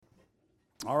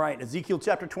All right, Ezekiel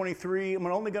chapter 23. I'm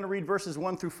only going to read verses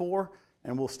 1 through 4,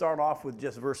 and we'll start off with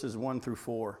just verses 1 through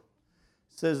 4.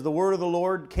 It says, "The word of the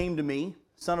Lord came to me,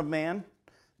 Son of man.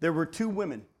 There were two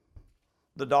women,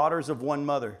 the daughters of one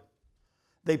mother.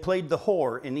 They played the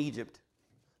whore in Egypt.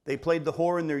 They played the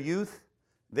whore in their youth.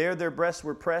 There their breasts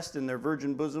were pressed and their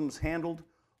virgin bosoms handled.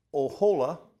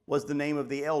 Oholah was the name of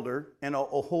the elder, and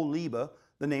Oholibah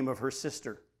the name of her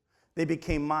sister. They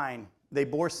became mine. They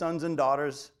bore sons and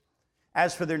daughters.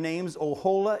 As for their names,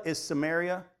 Oholah is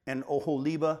Samaria, and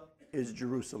Oholibah is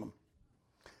Jerusalem."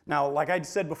 Now, like I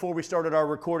said before we started our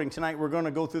recording tonight, we're going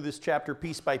to go through this chapter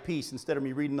piece by piece instead of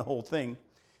me reading the whole thing.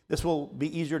 This will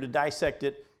be easier to dissect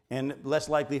it and less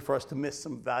likely for us to miss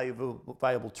some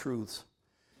valuable truths.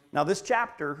 Now, this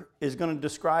chapter is going to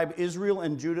describe Israel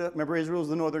and Judah. Remember, Israel is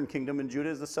the northern kingdom and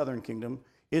Judah is the southern kingdom.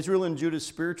 Israel and Judah's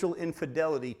spiritual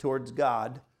infidelity towards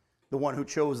God, the one who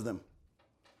chose them.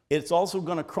 It's also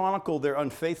going to chronicle their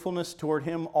unfaithfulness toward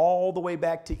him all the way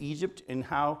back to Egypt, and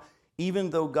how even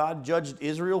though God judged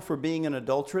Israel for being an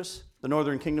adulteress, the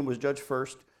northern kingdom was judged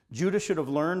first, Judah should have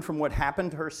learned from what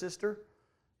happened to her sister,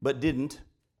 but didn't,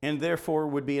 and therefore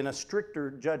would be in a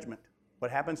stricter judgment.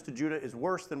 What happens to Judah is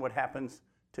worse than what happens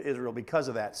to Israel because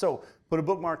of that. So put a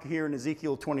bookmark here in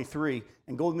Ezekiel 23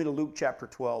 and go with me to Luke chapter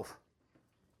 12.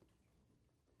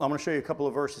 I'm going to show you a couple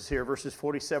of verses here, verses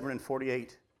 47 and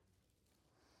 48.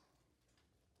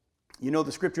 You know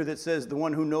the scripture that says, "The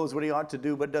one who knows what he ought to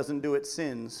do but doesn't do it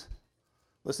sins."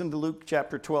 Listen to Luke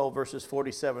chapter 12, verses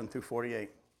 47 through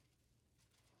 48.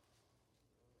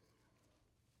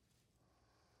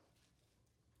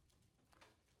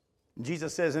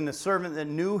 Jesus says, "And the servant that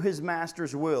knew his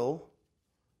master's will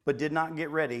but did not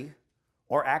get ready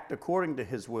or act according to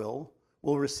his will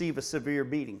receive a severe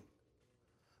beating.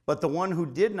 But the one who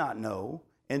did not know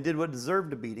and did what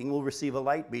deserved a beating will receive a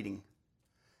light beating.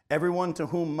 Everyone to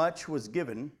whom much was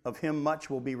given, of him much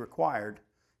will be required,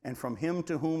 and from him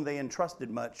to whom they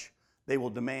entrusted much, they will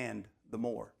demand the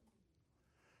more."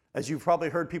 As you've probably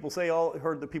heard people say,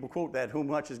 heard the people quote that, "Whom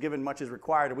much is given, much is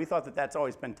required," and we thought that that's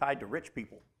always been tied to rich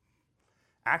people.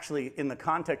 Actually, in the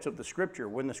context of the scripture,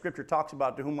 when the scripture talks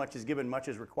about to whom much is given, much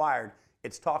is required,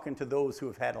 it's talking to those who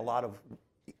have had a lot of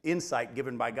insight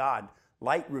given by God,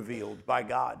 light revealed by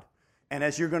God. And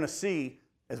as you're going to see,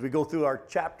 as we go through our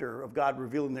chapter of God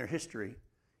revealing their history,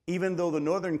 even though the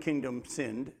northern kingdom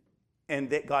sinned and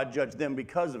that God judged them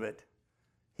because of it,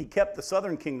 he kept the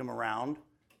southern kingdom around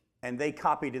and they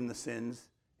copied in the sins.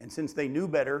 And since they knew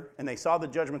better and they saw the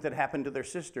judgment that happened to their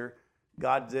sister,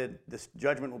 God said this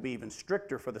judgment will be even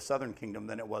stricter for the southern kingdom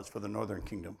than it was for the northern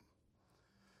kingdom.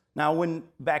 Now,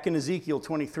 back in Ezekiel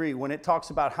 23, when it talks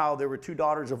about how there were two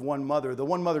daughters of one mother, the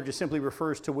one mother just simply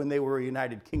refers to when they were a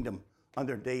united kingdom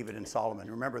under David and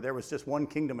Solomon. Remember, there was just one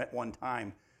kingdom at one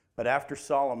time, but after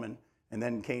Solomon,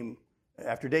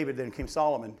 after David, then came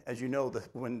Solomon. As you know,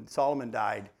 when Solomon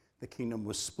died, the kingdom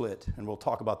was split, and we'll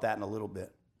talk about that in a little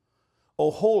bit.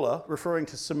 Oholah, referring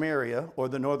to Samaria, or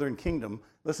the northern kingdom,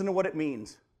 listen to what it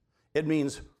means. It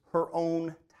means her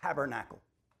own tabernacle.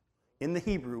 In the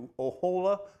Hebrew,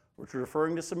 Oholah, which is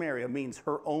referring to Samaria, means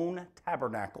her own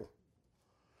tabernacle.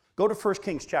 Go to 1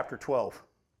 Kings chapter 12.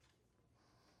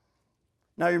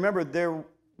 Now, you remember, there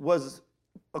was,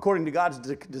 according to God's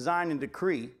design and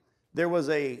decree, there was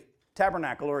a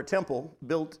tabernacle or a temple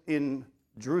built in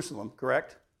Jerusalem,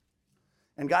 correct?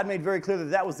 And God made very clear that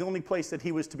that was the only place that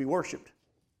he was to be worshipped.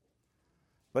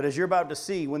 But as you're about to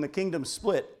see, when the kingdom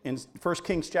split in 1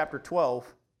 Kings chapter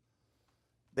 12,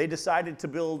 they decided to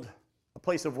build a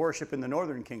place of worship in the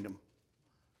northern kingdom.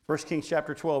 1 Kings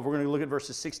chapter 12, we're going to look at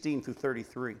verses 16 through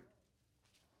 33.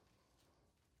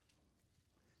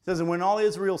 It says, "And when all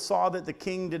Israel saw that the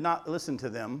king did not listen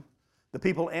to them, the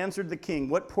people answered the king,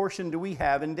 'What portion do we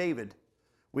have in David?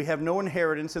 We have no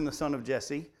inheritance in the son of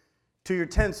Jesse. To your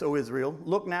tents, O Israel.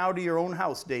 Look now to your own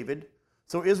house, David.'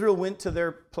 So Israel went to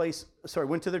their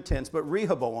tents, but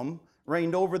Rehoboam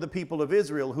reigned over the people of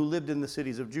Israel who lived in the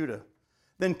cities of Judah.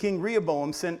 Then King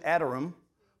Rehoboam sent Adoram,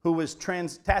 who was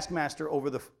taskmaster over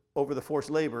the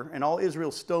forced labor, and all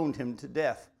Israel stoned him to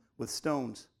death with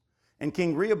stones. And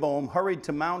King Rehoboam hurried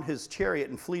to mount his chariot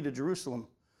and flee to Jerusalem.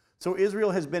 So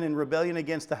Israel has been in rebellion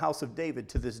against the house of David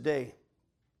to this day.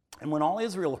 And when all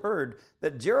Israel heard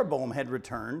that Jeroboam had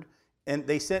returned, and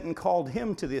they sent and called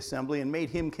him to the assembly and made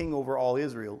him king over all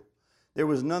Israel, there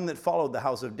was none that followed the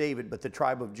house of David, but the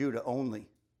tribe of Judah only.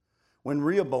 When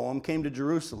Rehoboam came to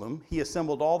Jerusalem, he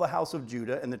assembled all the house of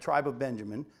Judah and the tribe of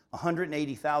Benjamin,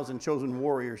 180,000 chosen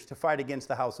warriors, to fight against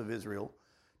the house of Israel,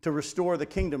 to restore the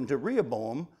kingdom to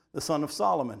Rehoboam, the son of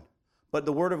Solomon. But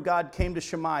the word of God came to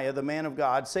Shemaiah, the man of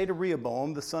God, say to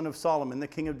Rehoboam, the son of Solomon, the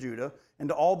king of Judah, and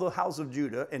to all the house of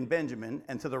Judah and Benjamin,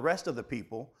 and to the rest of the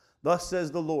people, thus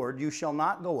says the Lord, you shall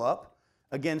not go up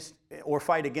against or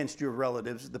fight against your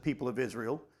relatives, the people of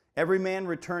Israel. Every man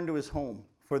return to his home,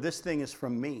 for this thing is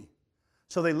from me.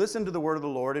 So they listened to the word of the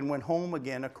Lord and went home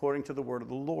again according to the word of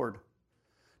the Lord.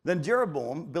 Then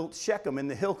Jeroboam built Shechem in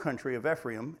the hill country of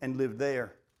Ephraim and lived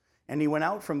there. And he went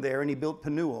out from there and he built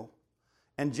Penuel.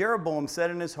 And Jeroboam said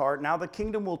in his heart, now the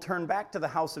kingdom will turn back to the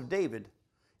house of David.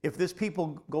 If this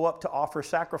people go up to offer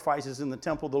sacrifices in the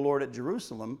temple of the Lord at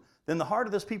Jerusalem, then the heart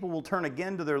of this people will turn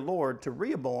again to their Lord, to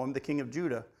Rehoboam, the king of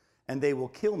Judah, and they will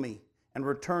kill me and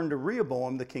return to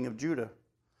Rehoboam, the king of Judah.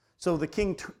 So the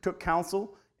king took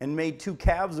counsel and made 2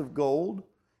 calves of gold.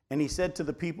 And he said to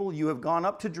the people, you have gone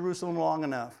up to Jerusalem long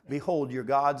enough. Behold, your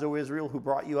gods, O Israel, who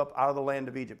brought you up out of the land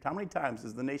of Egypt. How many times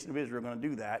is the nation of Israel going to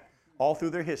do that all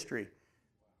through their history?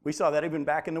 We saw that even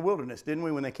back in the wilderness, didn't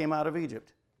we, when they came out of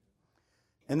Egypt?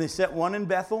 And they set one in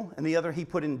Bethel, and the other he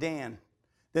put in Dan.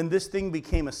 Then this thing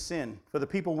became a sin, for the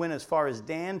people went as far as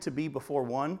Dan to be before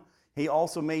one. He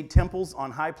also made temples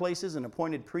on high places and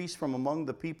appointed priests from among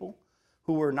the people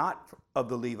who were not of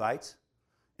the Levites.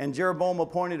 And Jeroboam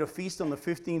appointed a feast on the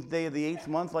 15th day of the 8th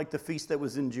month, like the feast that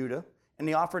was in Judah. And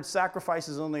he offered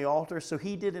sacrifices on the altar. So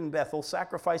he did in Bethel,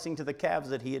 sacrificing to the calves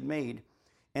that he had made.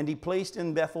 And he placed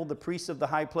in Bethel the priests of the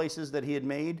high places that he had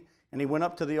made. And he went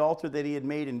up to the altar that he had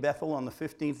made in Bethel on the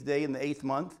 15th day in the 8th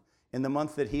month, in the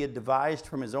month that he had devised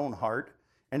from his own heart.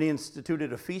 And he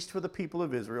instituted a feast for the people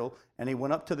of Israel. And he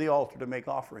went up to the altar to make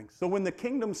offerings. So when the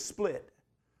kingdom split,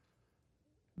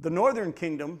 the northern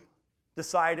kingdom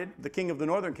decided, the king of the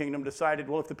northern kingdom decided,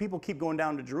 well, if the people keep going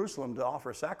down to Jerusalem to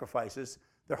offer sacrifices,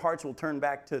 their hearts will turn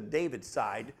back to David's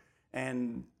side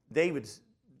and David's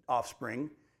offspring.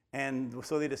 And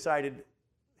so they decided,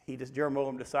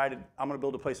 Jeroboam decided, I'm going to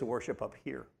build a place of worship up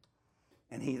here.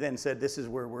 And he then said, this is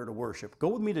where we're to worship. Go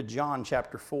with me to John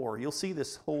chapter 4. You'll see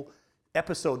this whole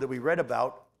episode that we read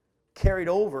about carried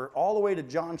over all the way to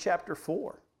John chapter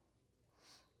 4.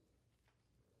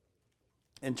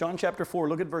 In John chapter 4,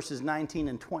 look at verses 19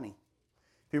 and 20. If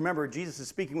you remember, Jesus is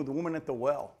speaking with the woman at the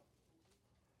well.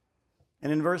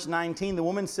 And in verse 19, the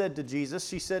woman said to Jesus,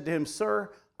 she said to him,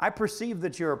 Sir, I perceive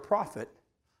that you're a prophet.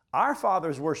 Our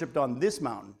fathers worshipped on this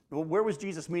mountain. Well, where was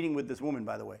Jesus meeting with this woman,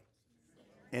 by the way?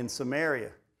 In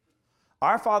Samaria.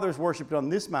 Our fathers worshipped on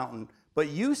this mountain, but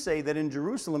you say that in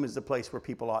Jerusalem is the place where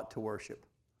people ought to worship.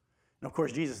 And of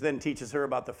course, Jesus then teaches her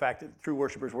about the fact that true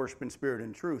worshipers worship in spirit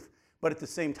and truth. But at the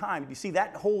same time, you see,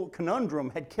 that whole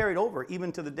conundrum had carried over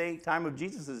even to the time of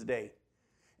Jesus' day.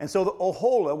 And so the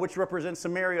Oholah, which represents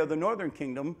Samaria, the northern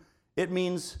kingdom, it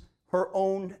means her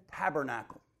own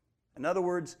tabernacle. In other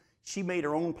words, she made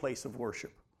her own place of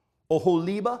worship.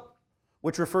 Oholiba,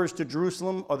 which refers to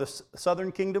Jerusalem or the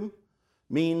southern kingdom,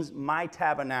 means my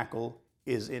tabernacle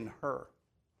is in her.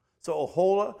 So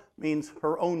Oholah means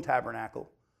her own tabernacle.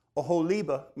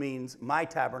 Oholiba means my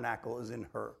tabernacle is in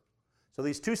her. So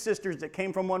these 2 sisters that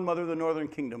came from one mother, the northern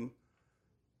kingdom,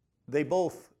 they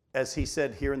both, as he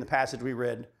said here in the passage we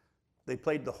read, they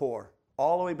played the whore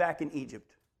all the way back in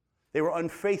Egypt. They were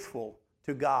unfaithful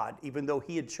to God, even though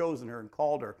he had chosen her and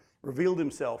called her, revealed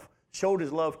himself, showed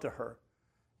his love to her.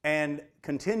 And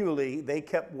continually, they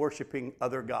kept worshiping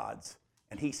other gods.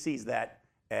 And he sees that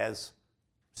as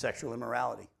sexual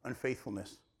immorality,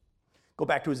 unfaithfulness. Go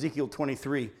back to Ezekiel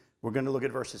 23. We're going to look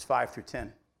at verses 5 through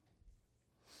 10.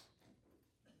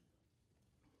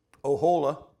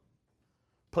 Oholah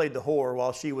played the whore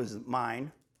while she was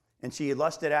mine, and she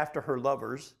lusted after her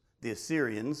lovers, the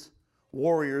Assyrians,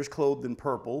 warriors clothed in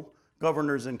purple,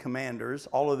 governors and commanders,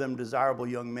 all of them desirable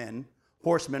young men,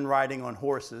 horsemen riding on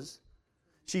horses.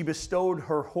 She bestowed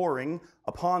her whoring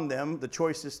upon them, the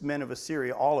choicest men of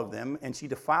Assyria, all of them, and she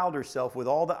defiled herself with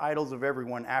all the idols of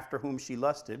everyone after whom she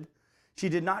lusted. She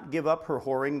did not give up her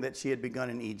whoring that she had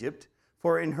begun in Egypt,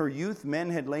 for in her youth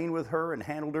men had lain with her and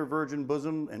handled her virgin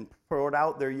bosom and poured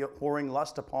out their whoring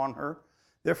lust upon her.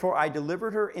 Therefore I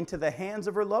delivered her into the hands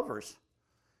of her lovers,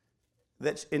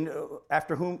 into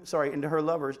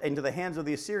the hands of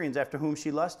the Assyrians after whom she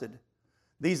lusted.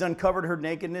 These uncovered her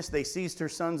nakedness, they seized her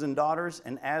sons and daughters,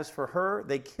 and as for her,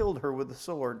 they killed her with the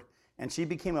sword, and she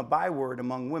became a byword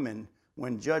among women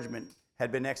when judgment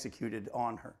had been executed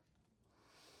on her.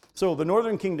 So the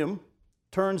northern kingdom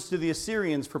turns to the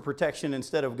Assyrians for protection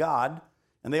instead of God,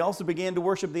 and they also began to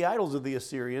worship the idols of the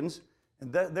Assyrians,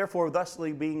 and therefore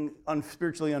thusly being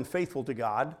spiritually unfaithful to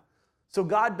God. So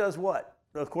God does what?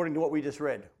 According to what we just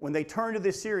read. When they turned to the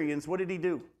Assyrians, what did he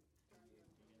do?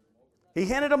 He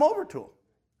handed them over to them.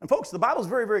 And folks, the Bible's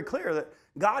very, very clear that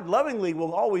God lovingly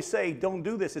will always say, don't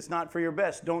do this, it's not for your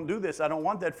best. Don't do this, I don't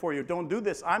want that for you. Don't do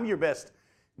this, I'm your best.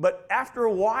 But after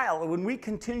a while, when we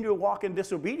continue to walk in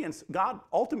disobedience, God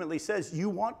ultimately says, you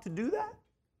want to do that?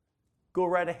 Go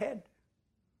right ahead.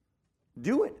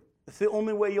 Do it. It's the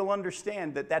only way you'll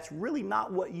understand that that's really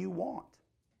not what you want.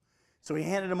 So he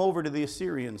handed them over to the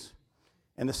Assyrians.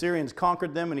 And the Assyrians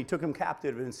conquered them, and he took them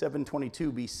captive in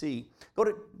 722 BC. Put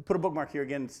a bookmark here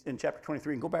again in chapter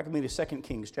 23, and go back with me to 2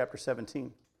 Kings chapter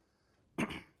 17. 2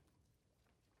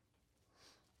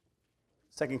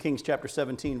 Kings chapter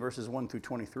 17, verses 1 through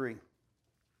 23. It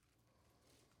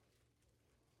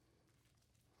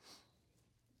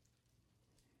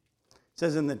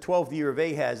says, in the 12th year of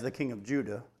Ahaz, the king of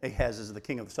Judah, Ahaz is the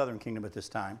king of the southern kingdom at this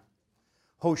time,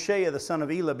 Hoshea the son of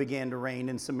Elah began to reign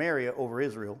in Samaria over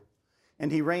Israel,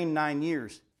 and he reigned 9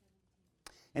 years.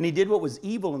 And he did what was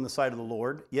evil in the sight of the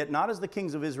Lord, yet not as the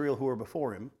kings of Israel who were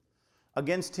before him.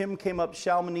 Against him came up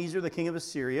Shalmaneser the king of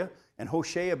Assyria, and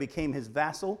Hoshea became his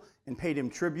vassal and paid him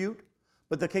tribute.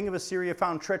 But the king of Assyria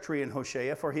found treachery in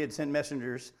Hoshea, for he had sent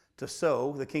messengers to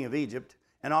So, the king of Egypt,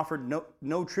 and offered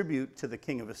no tribute to the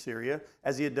king of Assyria,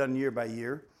 as he had done year by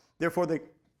year. Therefore the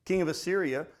king of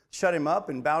Assyria shut him up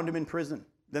and bound him in prison.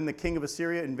 Then the king of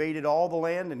Assyria invaded all the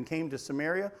land and came to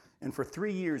Samaria, and for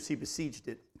 3 years he besieged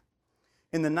it.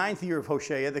 In the 9th year of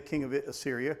Hoshea, the king of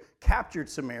Assyria captured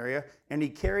Samaria, and he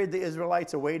carried the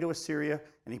Israelites away to Assyria,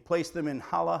 and he placed them in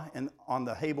Hala and on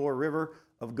the Habor river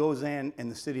of Gozan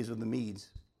and the cities of the Medes.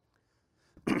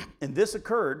 And this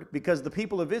occurred because the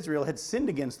people of Israel had sinned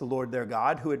against the Lord their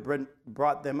God, who had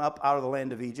brought them up out of the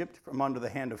land of Egypt, from under the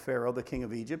hand of Pharaoh, the king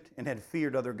of Egypt, and had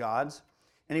feared other gods.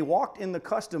 And he walked in the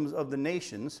customs of the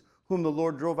nations, whom the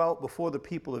Lord drove out before the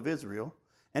people of Israel,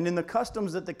 and in the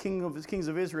customs that the kings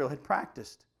of Israel had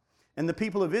practiced. And the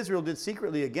people of Israel did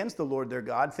secretly against the Lord their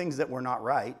God things that were not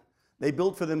right. They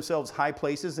built for themselves high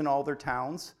places in all their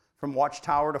towns, from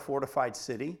watchtower to fortified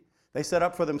city. They set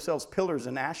up for themselves pillars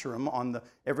and Asherim on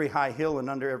every high hill and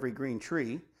under every green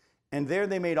tree. And there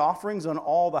they made offerings on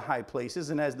all the high places,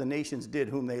 and as the nations did,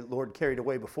 whom the Lord carried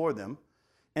away before them.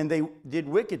 And they did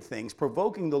wicked things,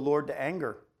 provoking the Lord to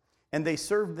anger. And they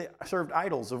served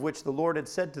idols, of which the Lord had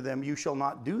said to them, you shall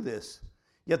not do this.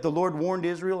 Yet the Lord warned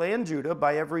Israel and Judah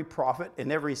by every prophet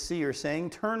and every seer, saying,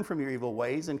 turn from your evil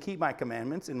ways and keep my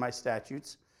commandments and my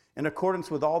statutes, in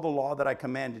accordance with all the law that I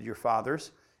commanded your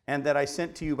fathers, and that I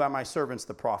sent to you by my servants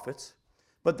the prophets.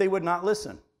 But they would not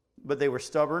listen, but they were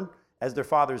stubborn, as their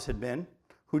fathers had been,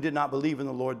 who did not believe in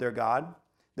the Lord their God.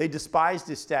 They despised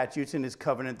his statutes and his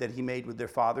covenant that he made with their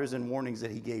fathers and warnings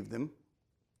that he gave them.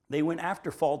 They went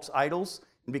after false idols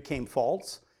and became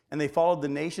false, and they followed the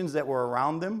nations that were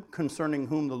around them, concerning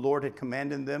whom the Lord had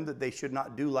commanded them that they should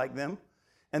not do like them.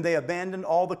 And they abandoned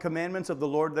all the commandments of the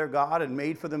Lord their God and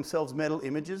made for themselves metal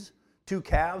images, 2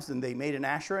 calves, and they made an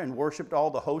Asherah and worshipped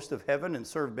all the host of heaven and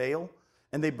served Baal.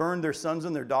 And they burned their sons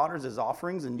and their daughters as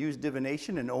offerings and used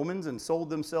divination and omens and sold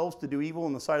themselves to do evil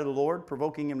in the sight of the Lord,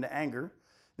 provoking him to anger.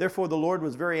 Therefore the Lord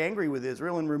was very angry with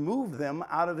Israel and removed them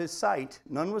out of his sight.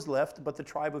 None was left but the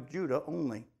tribe of Judah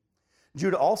only.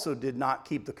 Judah also did not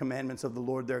keep the commandments of the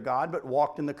Lord their God, but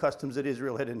walked in the customs that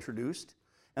Israel had introduced.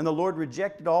 And the Lord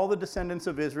rejected all the descendants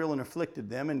of Israel and afflicted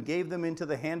them and gave them into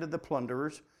the hand of the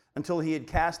plunderers until he had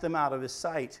cast them out of his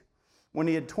sight. When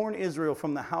he had torn Israel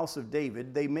from the house of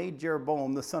David, they made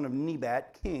Jeroboam the son of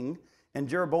Nebat king, and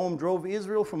Jeroboam drove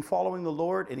Israel from following the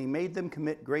Lord, and he made them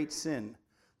commit great sin.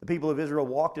 The people of Israel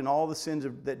walked in all the sins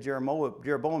that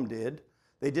Jeroboam did.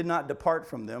 They did not depart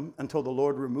from them until the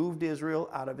Lord removed Israel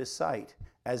out of his sight,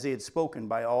 as he had spoken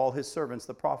by all his servants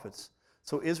the prophets.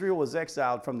 So Israel was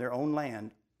exiled from their own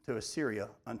land to Assyria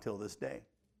until this day.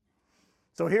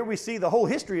 So here we see the whole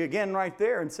history again right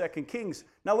there in 2 Kings.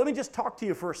 Now let me just talk to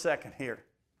you for a second here.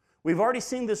 We've already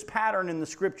seen this pattern in the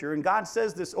scripture, and God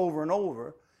says this over and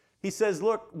over. He says,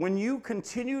 look, when you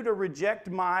continue to reject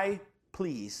my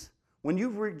pleas, when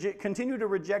you continue to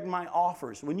reject my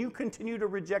offers, when you continue to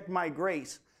reject my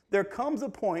grace, there comes a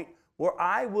point where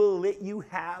I will let you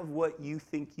have what you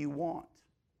think you want.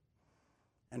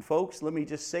 And folks, let me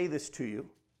just say this to you.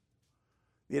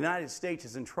 The United States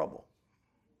is in trouble.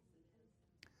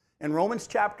 In Romans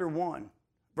chapter 1,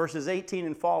 verses 18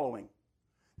 and following,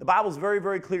 the Bible is very,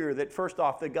 very clear that first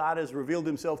off, that God has revealed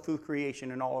himself through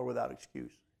creation and all are without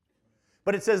excuse.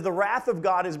 But it says the wrath of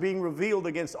God is being revealed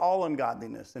against all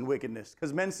ungodliness and wickedness,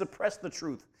 because men suppress the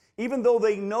truth. Even though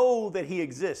they know that he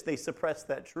exists, they suppress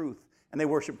that truth, and they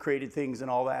worship created things and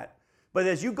all that. But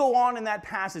as you go on in that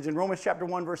passage in Romans chapter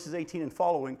 1, verses 18 and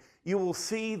following, you will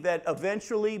see that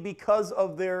eventually, because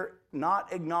of their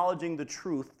not acknowledging the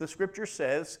truth, the scripture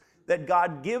says that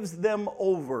God gives them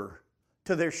over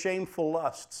to their shameful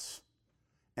lusts.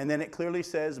 And then it clearly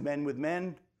says men with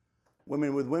men,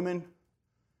 women with women,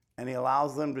 and he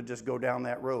allows them to just go down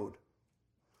that road.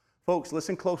 Folks,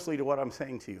 listen closely to what I'm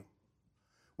saying to you.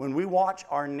 When we watch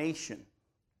our nation,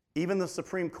 even the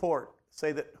Supreme Court,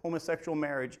 say that homosexual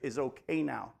marriage is okay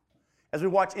now, as we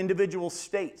watch individual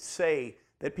states say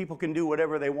that people can do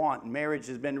whatever they want, marriage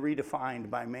has been redefined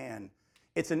by man,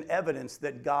 it's an evidence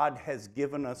that God has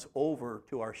given us over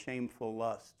to our shameful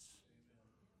lusts.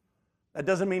 That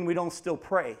doesn't mean we don't still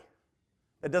pray.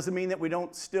 That doesn't mean that we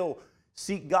don't still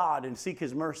seek God and seek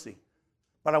His mercy.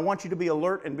 But I want you to be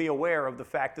alert and be aware of the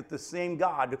fact that the same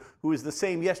God, who is the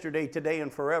same yesterday, today,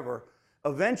 and forever,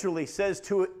 eventually says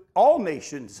to all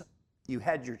nations, you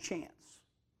had your chance.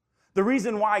 The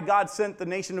reason why God sent the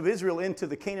nation of Israel into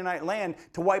the Canaanite land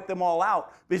to wipe them all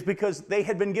out is because they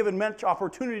had been given much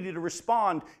opportunity to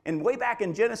respond. And way back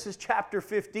in Genesis chapter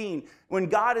 15, when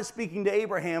God is speaking to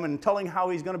Abraham and telling how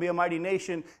he's going to be a mighty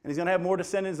nation and he's going to have more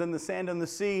descendants than the sand on the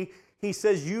sea, he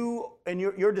says you and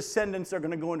your descendants are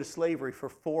going to go into slavery for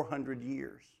 400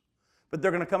 years. But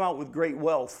they're going to come out with great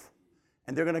wealth,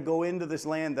 and they're going to go into this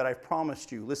land that I've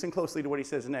promised you. Listen closely to what he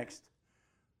says next.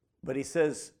 But he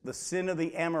says, the sin of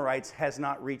the Amorites has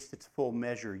not reached its full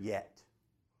measure yet.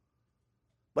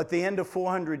 But at the end of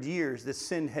 400 years, this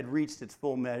sin had reached its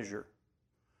full measure.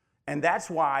 And that's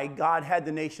why God had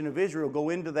the nation of Israel go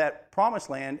into that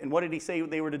promised land. And what did he say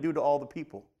they were to do to all the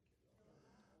people?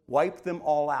 Wipe them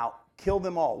all out. Kill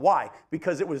them all. Why?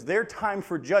 Because it was their time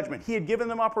for judgment. He had given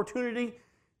them opportunity,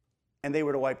 and they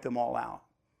were to wipe them all out.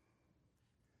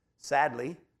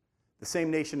 Sadly, the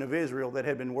same nation of Israel that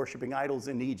had been worshiping idols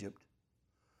in Egypt,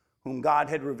 whom God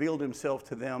had revealed himself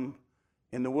to them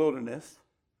in the wilderness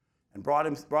and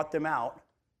brought them out,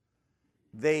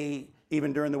 they,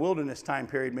 even during the wilderness time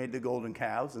period, made the golden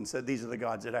calves and said, these are the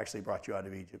gods that actually brought you out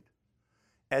of Egypt.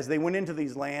 As they went into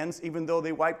these lands, even though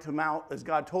they wiped them out as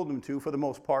God told them to for the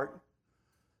most part,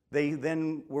 they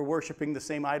then were worshiping the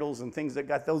same idols and things that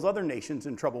got those other nations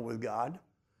in trouble with God.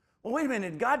 Well, wait a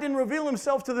minute, God didn't reveal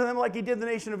himself to them like he did the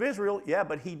nation of Israel. Yeah,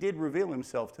 but he did reveal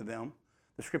himself to them.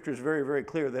 The scripture is very, very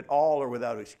clear that all are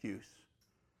without excuse.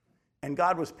 And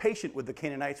God was patient with the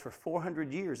Canaanites for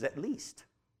 400 years at least.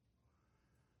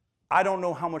 I don't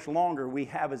know how much longer we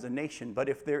have as a nation, but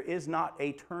if there is not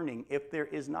a turning, if there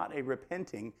is not a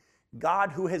repenting,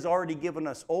 God, who has already given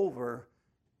us over,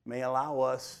 may allow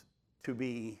us to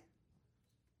be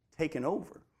taken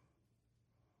over.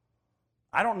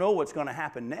 I don't know what's going to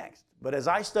happen next, but as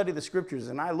I study the scriptures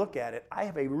and I look at it, I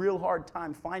have a real hard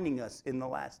time finding us in the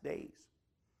last days.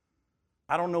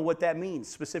 I don't know what that means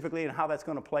specifically and how that's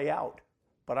going to play out,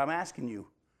 but I'm asking you,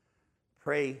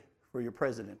 pray for your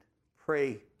president.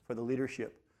 Pray for the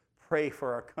leadership. Pray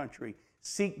for our country.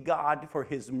 Seek God for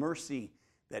his mercy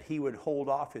that he would hold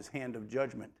off his hand of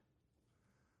judgment.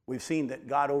 We've seen that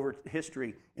God over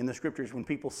history in the scriptures, when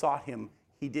people sought him,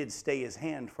 he did stay his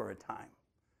hand for a time.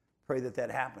 Pray that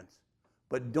that happens.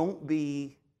 But don't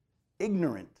be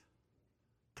ignorant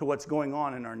to what's going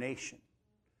on in our nation.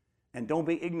 And don't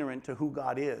be ignorant to who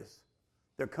God is.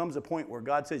 There comes a point where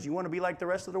God says, you want to be like the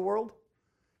rest of the world?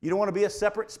 You don't want to be a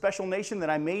separate, special nation that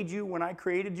I made you when I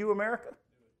created you, America?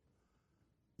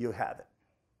 You have it.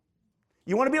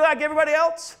 You want to be like everybody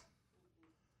else?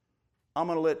 I'm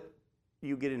going to let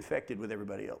you get infected with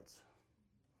everybody else.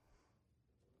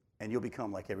 And you'll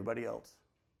become like everybody else.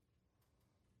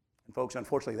 And folks,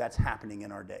 unfortunately, that's happening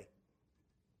in our day.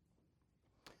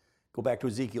 Go back to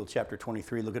Ezekiel chapter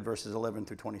 23. Look at verses 11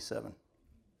 through 27.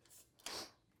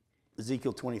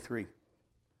 Ezekiel 23,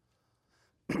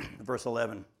 verse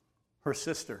 11. Her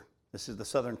sister, this is the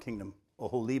southern kingdom,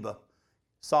 Oholibah,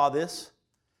 saw this,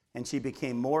 and she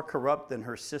became more corrupt than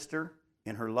her sister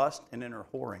in her lust and in her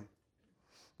whoring,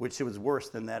 which was worse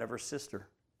than that of her sister.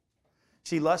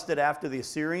 She lusted after the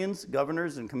Assyrians,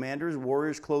 governors and commanders,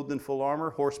 warriors clothed in full armor,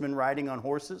 horsemen riding on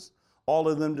horses, all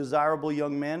of them desirable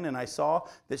young men, and I saw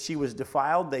that she was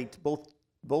defiled. They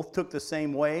both took the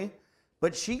same way,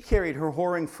 but she carried her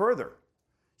whoring further.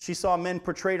 She saw men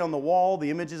portrayed on the wall, the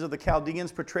images of the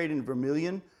Chaldeans portrayed in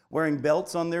vermilion, wearing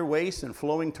belts on their waists and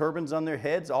flowing turbans on their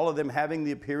heads, all of them having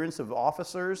the appearance of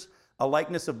officers, a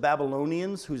likeness of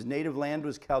Babylonians, whose native land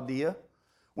was Chaldea.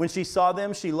 When she saw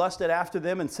them, she lusted after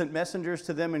them and sent messengers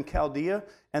to them in Chaldea.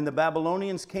 And the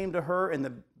Babylonians came to her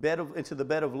into the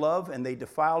bed of love, and they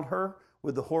defiled her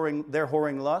with their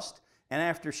whoring lust. And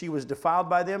after she was defiled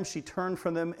by them, she turned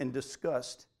from them in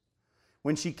disgust.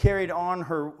 When she carried on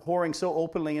her whoring so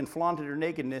openly and flaunted her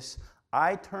nakedness,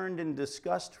 I turned in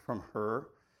disgust from her,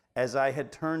 as I had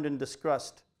turned in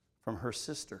disgust from her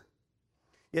sister.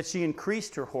 Yet she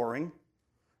increased her whoring.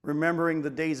 remembering the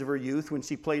days of her youth when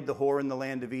she played the whore in the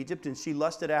land of Egypt, and she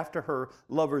lusted after her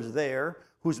lovers there,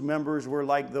 whose members were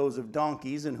like those of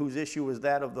donkeys, and whose issue was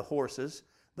that of the horses.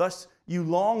 Thus you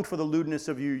longed for the lewdness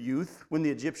of your youth, when the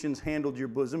Egyptians handled your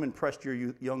bosom and pressed your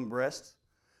young breasts.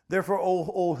 Therefore,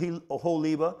 O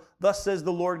Holibah, thus says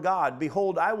the Lord God,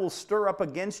 behold, I will stir up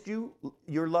against you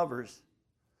your lovers,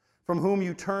 from whom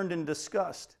you turned in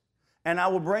disgust. And I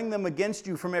will bring them against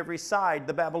you from every side,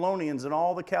 the Babylonians and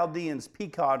all the Chaldeans,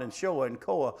 Pekod and Shoa and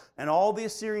Koa, and all the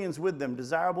Assyrians with them,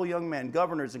 desirable young men,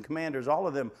 governors and commanders, all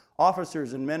of them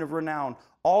officers and men of renown,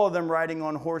 all of them riding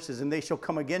on horses. And they shall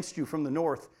come against you from the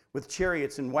north with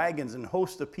chariots and wagons and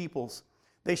hosts of peoples.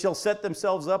 They shall set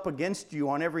themselves up against you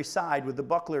on every side with the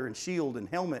buckler and shield and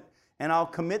helmet. And I'll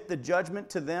commit the judgment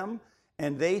to them,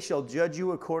 and they shall judge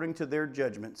you according to their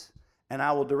judgments. And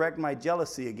I will direct my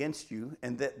jealousy against you,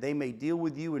 and that they may deal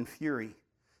with you in fury.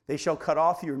 They shall cut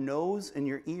off your nose and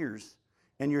your ears,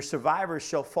 and your survivors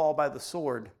shall fall by the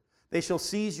sword. They shall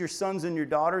seize your sons and your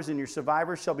daughters, and your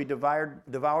survivors shall be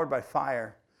devoured by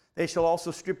fire. They shall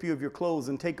also strip you of your clothes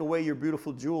and take away your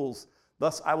beautiful jewels.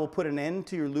 Thus I will put an end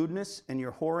to your lewdness and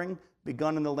your whoring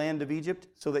begun in the land of Egypt,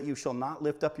 so that you shall not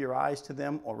lift up your eyes to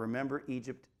them or remember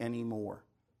Egypt anymore.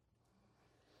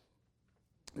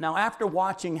 Now, after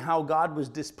watching how God was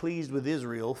displeased with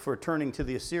Israel for turning to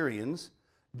the Assyrians,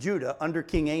 Judah, under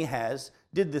King Ahaz,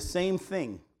 did the same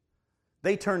thing.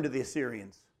 They turned to the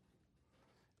Assyrians.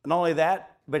 Not only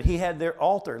that, but he had their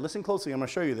altar. Listen closely, I'm going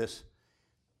to show you this.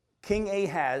 King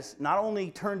Ahaz not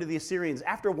only turned to the Assyrians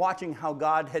after watching how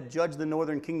God had judged the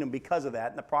northern kingdom because of that,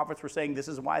 and the prophets were saying this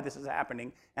is why this is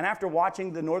happening, and after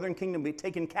watching the northern kingdom be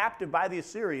taken captive by the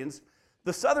Assyrians,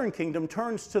 the southern kingdom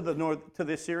turns to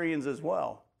the Assyrians as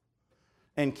well.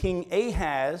 And King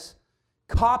Ahaz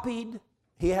copied,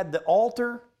 he had the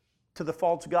altar to the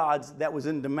false gods that was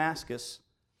in Damascus,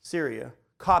 Syria,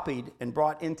 copied and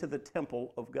brought into the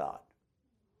temple of God.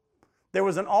 There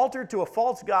was an altar to a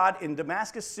false god in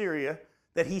Damascus, Syria,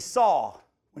 that he saw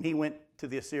when he went to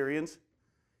the Assyrians,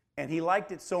 and he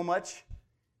liked it so much,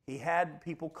 he had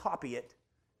people copy it.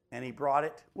 And he brought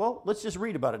it. Well, let's just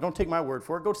read about it. Don't take my word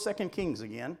for it. Go to 2 Kings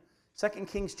again. 2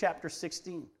 Kings chapter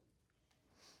 16.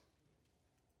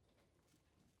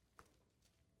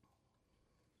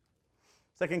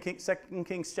 2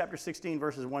 Kings chapter 16,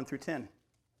 verses 1 through 10.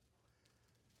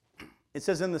 It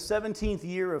says, in the 17th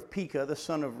year of Pekah, the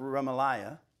son of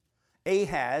Remaliah,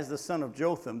 Ahaz, the son of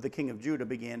Jotham, the king of Judah,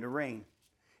 began to reign.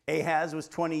 Ahaz was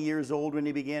 20 years old when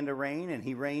he began to reign, and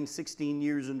he reigned 16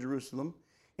 years in Jerusalem.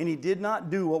 And he did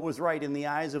not do what was right in the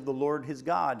eyes of the Lord his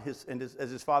God, as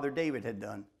his father David had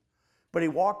done. But he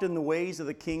walked in the ways of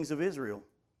the kings of Israel.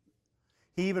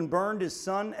 He even burned his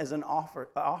son as an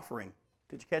offering.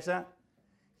 Did you catch that?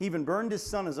 He even burned his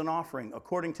son as an offering,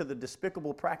 according to the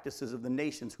despicable practices of the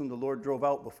nations whom the Lord drove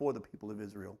out before the people of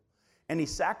Israel. And he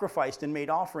sacrificed and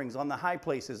made offerings on the high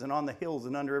places and on the hills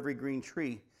and under every green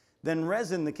tree. Then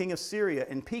Rezin, the king of Syria,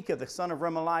 and Pekah, the son of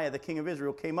Remaliah, the king of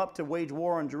Israel, came up to wage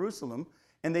war on Jerusalem.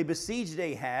 And they besieged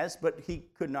Ahaz, but he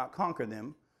could not conquer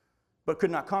him.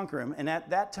 And at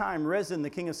that time, Rezin,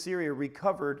 the king of Syria,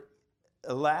 recovered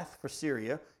Elath for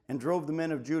Syria and drove the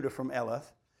men of Judah from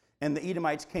Elath. And the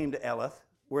Edomites came to Elath,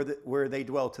 where they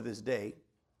dwell to this day.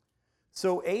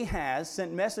 So Ahaz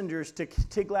sent messengers to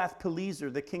Tiglath-Pileser,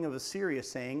 the king of Assyria,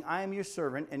 saying, I am your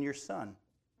servant and your son.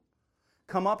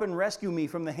 Come up and rescue me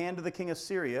from the hand of the king of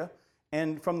Syria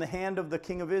and from the hand of the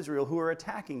king of Israel, who are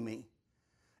attacking me.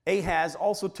 Ahaz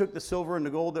also took the silver and the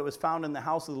gold that was found in the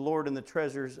house of the Lord and the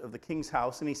treasures of the king's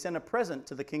house, and he sent a present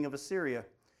to the king of Assyria.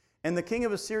 And the king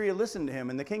of Assyria listened to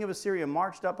him, and the king of Assyria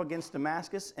marched up against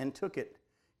Damascus and took it,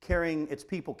 carrying its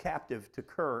people captive to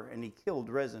Kir, and he killed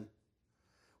Rezin.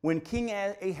 When King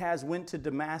Ahaz went to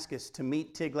Damascus to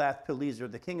meet Tiglath-Pileser,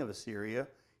 the king of Assyria,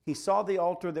 he saw the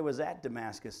altar that was at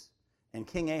Damascus. And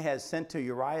King Ahaz sent to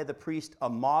Uriah the priest a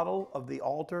model of the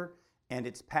altar and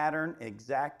its pattern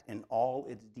exact in all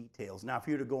its details. Now, if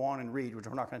you were to go on and read, which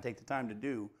we're not going to take the time to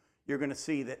do, you're going to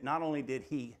see that not only did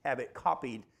he have it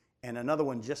copied and another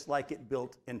one just like it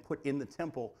built and put in the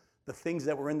temple, the things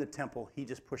that were in the temple, he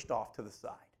just pushed off to the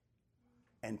side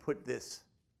and put this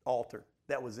altar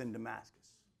that was in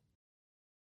Damascus.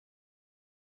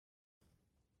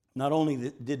 Not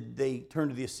only did they turn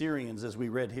to the Assyrians, as we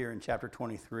read here in chapter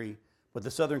 23, but the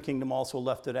southern kingdom also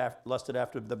lusted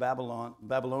after the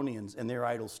Babylonians and their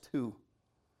idols too.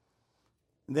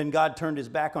 And then God turned his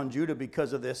back on Judah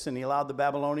because of this, and he allowed the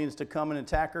Babylonians to come and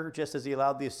attack her, just as he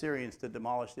allowed the Assyrians to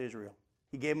demolish Israel.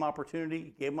 He gave them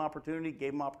opportunity, gave them opportunity,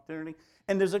 gave them opportunity.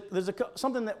 And there's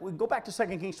something that we go back to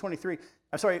 2 Kings 23.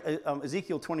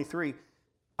 Ezekiel 23.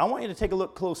 I want you to take a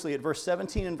look closely at verse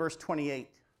 17 and verse 28.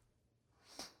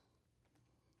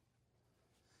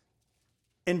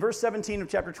 In verse 17 of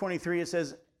chapter 23, it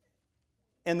says,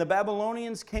 "And the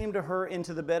Babylonians came to her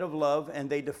into the bed of love, and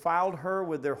they defiled her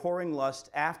with their whoring lust.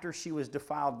 After she was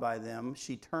defiled by them,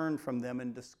 she turned from them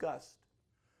in disgust."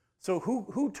 So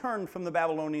who turned from the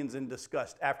Babylonians in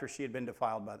disgust after she had been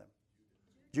defiled by them?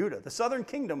 Judah. The southern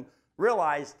kingdom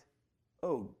realized,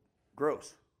 oh,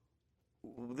 gross.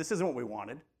 This isn't what we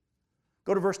wanted.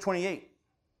 Go to verse 28.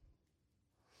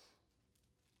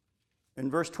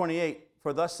 In verse 28,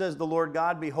 "For thus says the Lord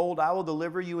God, behold, I will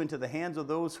deliver you into the hands of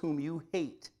those whom you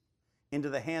hate, into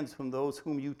the hands from those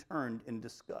whom you turned in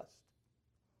disgust."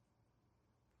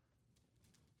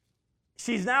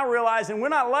 She's now realizing we're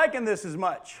not liking this as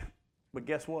much. But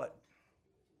guess what?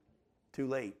 Too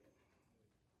late.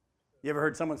 You ever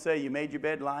heard someone say, you made your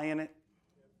bed, lie in it?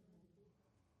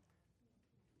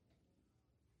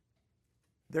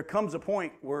 There comes a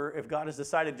point where if God has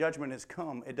decided judgment has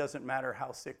come, it doesn't matter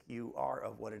how sick you are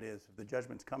of what it is. If the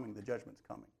judgment's coming, the judgment's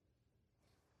coming.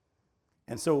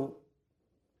 And so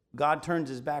God turns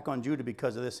his back on Judah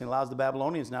because of this and allows the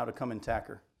Babylonians now to come and attack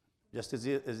her, just as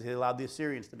he allowed the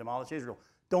Assyrians to demolish Israel.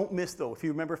 Don't miss, though, if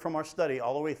you remember from our study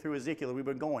all the way through Ezekiel, we've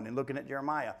been going and looking at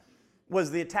Jeremiah. Was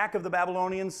the attack of the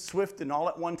Babylonians swift and all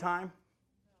at one time?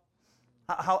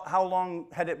 How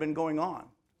long had it been going on?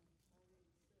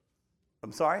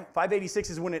 I'm sorry?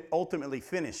 586 is when it ultimately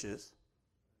finishes.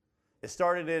 It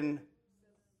started in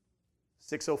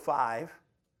 605.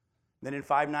 Then in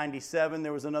 597,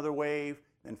 there was another wave.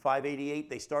 In 588,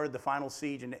 they started the final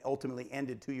siege, and it ultimately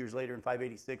ended 2 years later in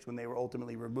 586 when they were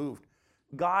ultimately removed.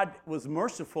 God was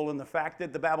merciful in the fact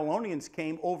that the Babylonians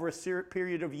came over a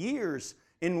period of years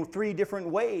in 3 different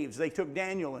waves. They took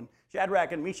Daniel and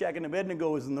Shadrach and Meshach and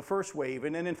Abednego was in the first wave.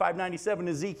 And then in 597,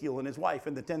 Ezekiel and his wife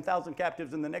and the 10,000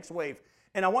 captives in the next wave.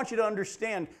 And I want you to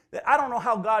understand that I don't know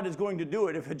how God is going to do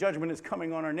it if a judgment is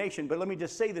coming on our nation. But let me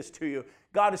just say this to you.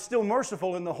 God is still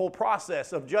merciful in the whole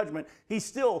process of judgment. He's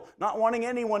still not wanting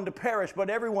anyone to perish, but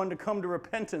everyone to come to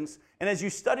repentance. And as you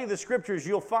study the scriptures,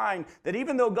 you'll find that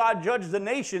even though God judged the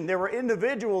nation, there were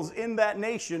individuals in that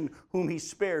nation whom he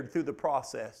spared through the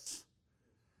process.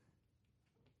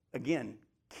 Again,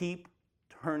 keep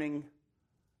turning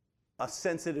a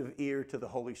sensitive ear to the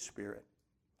Holy Spirit.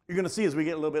 You're going to see as we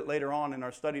get a little bit later on in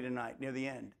our study tonight, near the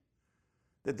end,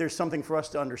 that there's something for us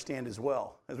to understand as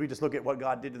well. As we just look at what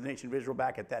God did to the nation of Israel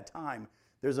back at that time,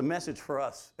 there's a message for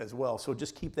us as well. So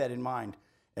just keep that in mind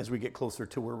as we get closer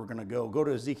to where we're going to go. Go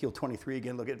to Ezekiel 23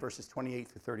 again, look at verses 28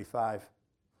 through 35.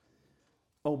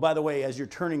 Oh, by the way, as you're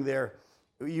turning there,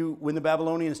 when the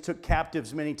Babylonians took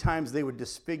captives, many times they would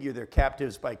disfigure their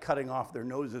captives by cutting off their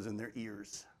noses and their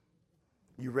ears.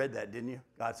 You read that, didn't you?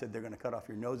 God said they're going to cut off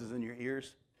your noses and your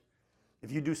ears.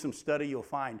 If you do some study, you'll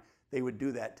find they would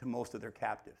do that to most of their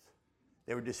captives.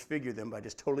 They would disfigure them by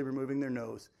just totally removing their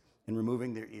nose and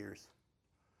removing their ears.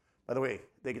 By the way,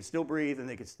 they could still breathe and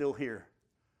they could still hear,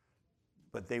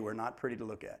 but they were not pretty to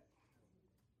look at.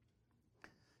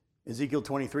 Ezekiel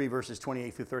 23, verses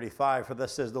 28 through 35, "For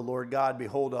thus says the Lord God,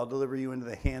 behold, I'll deliver you into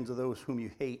the hands of those whom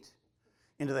you hate,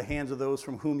 into the hands of those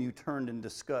from whom you turned in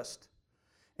disgust.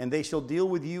 And they shall deal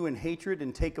with you in hatred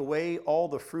and take away all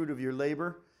the fruit of your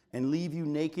labor, and leave you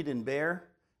naked and bare,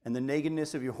 and the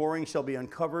nakedness of your whoring shall be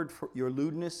uncovered, for your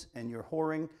lewdness and your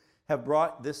whoring have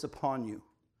brought this upon you,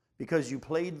 because you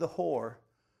played the whore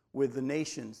with the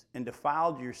nations and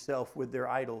defiled yourself with their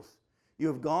idols. You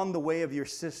have gone the way of your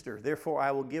sister, therefore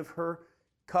I will give her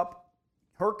cup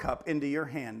into your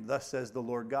hand, thus says the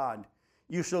Lord God.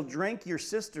 You shall drink your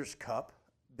sister's cup,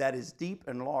 that is deep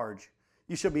and large.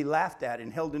 You shall be laughed at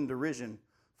and held in derision,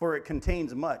 for it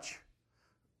contains much.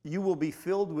 You will be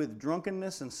filled with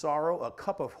drunkenness and sorrow, a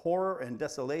cup of horror and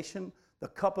desolation, the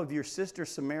cup of your sister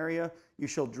Samaria. You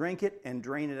shall drink it and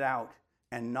drain it out,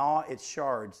 and gnaw its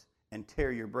shards, and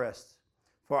tear your breasts.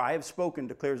 For I have spoken,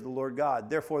 declares the Lord God.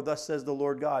 Therefore thus says the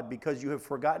Lord God, because you have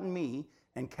forgotten me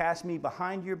and cast me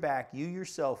behind your back, you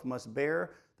yourself must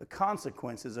bear the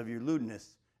consequences of your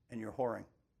lewdness and your whoring."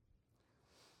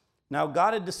 Now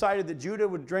God had decided that Judah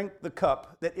would drink the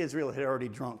cup that Israel had already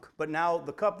drunk. But now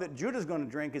the cup that Judah's going to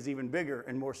drink is even bigger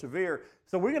and more severe.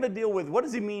 So we're going to deal with, what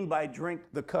does he mean by drink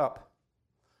the cup?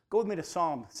 Go with me to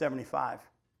Psalm 75.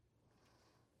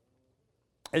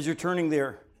 As you're turning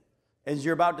there, as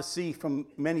you're about to see from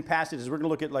many passages, we're going to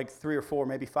look at like 3 or 4,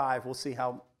 maybe 5. We'll see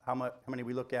how many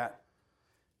we look at.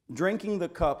 Drinking the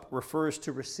cup refers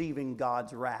to receiving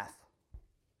God's wrath.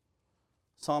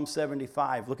 Psalm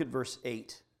 75, look at verse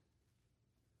 8.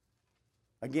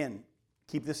 Again,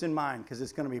 keep this in mind because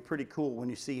it's going to be pretty cool when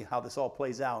you see how this all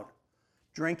plays out.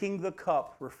 Drinking the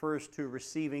cup refers to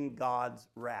receiving God's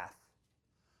wrath.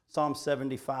 Psalm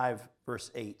 75, verse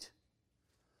 8.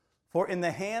 For in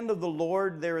the hand of the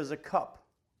Lord there is a cup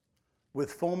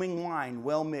with foaming wine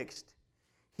well mixed.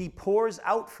 He pours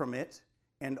out from it,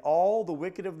 and all the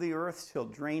wicked of the earth shall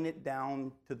drain it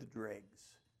down to the dregs.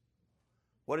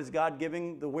 What is God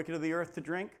giving the wicked of the earth to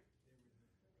drink?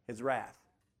 His wrath.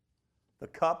 The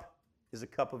cup is a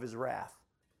cup of his wrath.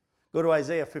 Go to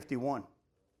Isaiah 51.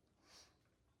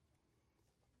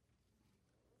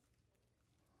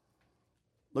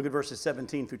 Look at verses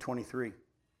 17 through 23.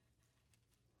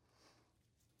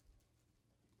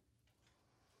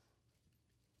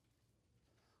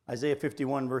 Isaiah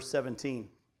 51, verse 17.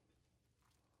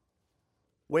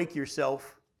 Wake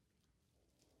yourself,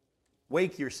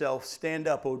 stand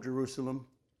up, O Jerusalem,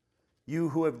 you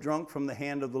who have drunk from the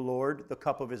hand of the Lord the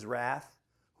cup of his wrath,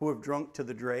 who have drunk to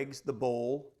the dregs the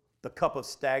bowl, the cup of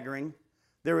staggering.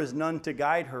 There is none to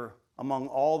guide her among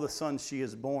all the sons she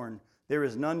has borne. There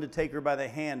is none to take her by the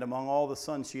hand among all the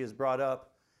sons she has brought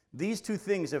up. These two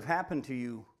things have happened to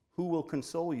you. Who will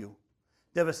console you?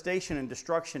 Devastation and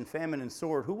destruction, famine and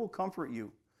sword. Who will comfort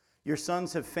you? Your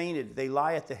sons have fainted. They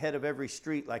lie at the head of every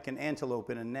street like an antelope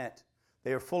in a net.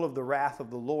 They are full of the wrath of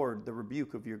the Lord, the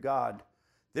rebuke of your God.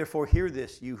 Therefore hear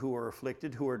this, you who are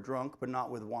afflicted, who are drunk, but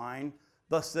not with wine.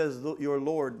 Thus says your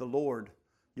Lord, the Lord,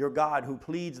 your God, who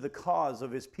pleads the cause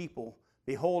of his people.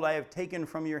 Behold, I have taken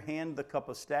from your hand the cup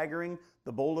of staggering,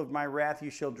 the bowl of my wrath you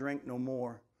shall drink no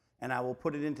more. And I will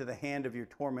put it into the hand of your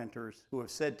tormentors, who have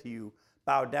said to you,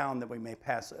 bow down that we may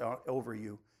pass over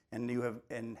you. And you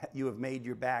have made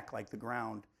your back like the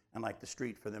ground and like the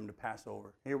street for them to pass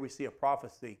over. Here we see a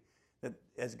prophecy that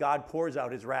as God pours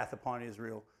out his wrath upon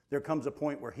Israel, there comes a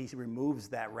point where he removes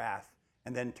that wrath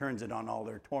and then turns it on all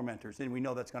their tormentors. And we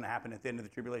know that's going to happen at the end of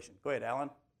the tribulation. Go ahead, Alan.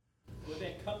 Would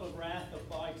that cup of wrath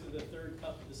apply to the third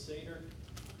cup of the Seder?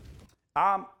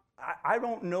 I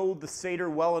don't know the Seder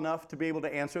well enough to be able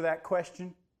to answer that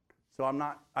question. So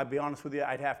I'll be honest with you,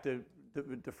 I'd have to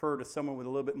defer to someone with a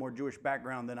little bit more Jewish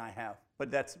background than I have.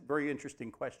 But that's a very interesting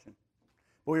question.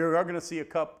 But we are going to see a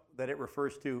cup that it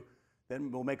refers to that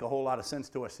will make a whole lot of sense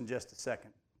to us in just a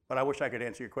second. But I wish I could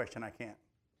answer your question. I can't.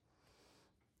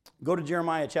 Go to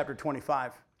Jeremiah chapter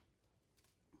 25.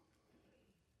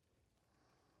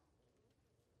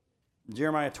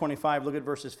 Jeremiah 25, look at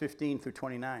verses 15 through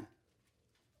 29.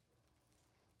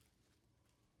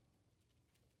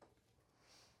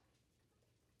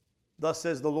 Thus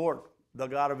says the Lord, the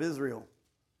God of Israel.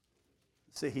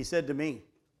 See, he said to me,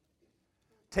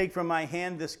 take from my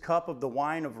hand this cup of the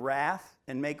wine of wrath,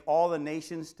 and make all the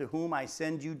nations to whom I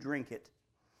send you drink it.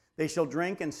 They shall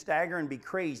drink and stagger and be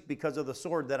crazed because of the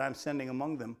sword that I'm sending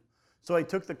among them. So I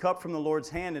took the cup from the Lord's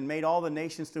hand and made all the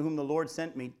nations to whom the Lord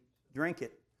sent me drink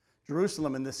it.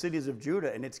 Jerusalem and the cities of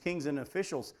Judah and its kings and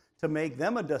officials, to make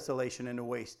them a desolation and a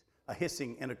waste, a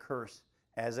hissing and a curse,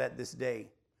 as at this day.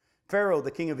 Pharaoh,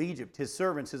 the king of Egypt, his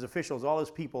servants, his officials, all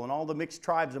his people, and all the mixed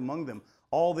tribes among them,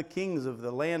 all the kings of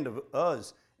the land of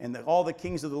Uz, and all the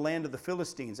kings of the land of the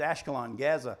Philistines, Ashkelon,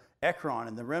 Gaza, Ekron,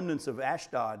 and the remnants of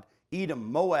Ashdod,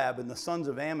 Edom, Moab, and the sons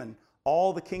of Ammon,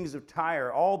 all the kings of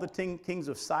Tyre, all the kings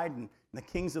of Sidon, and the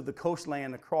kings of the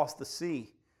coastland across the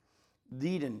sea,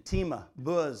 Dedan, Tema,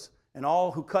 Buz, and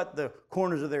all who cut the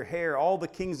corners of their hair, all the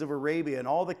kings of Arabia, and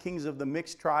all the kings of the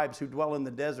mixed tribes who dwell in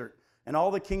the desert, and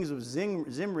all the kings of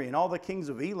Zimri, and all the kings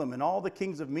of Elam, and all the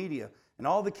kings of Media, and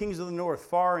all the kings of the north,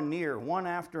 far and near, one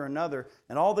after another,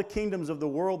 and all the kingdoms of the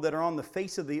world that are on the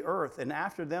face of the earth, and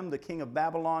after them the king of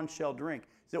Babylon shall drink.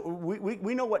 So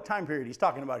we know what time period he's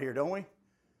talking about here, don't we?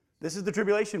 This is the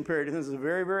tribulation period, and this is the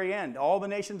very, very end. All the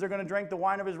nations are going to drink the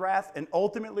wine of his wrath, and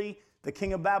ultimately the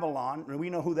king of Babylon, and we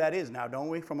know who that is now, don't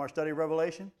we, from our study of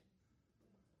Revelation?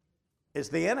 It's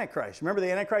the Antichrist. Remember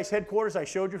the Antichrist headquarters I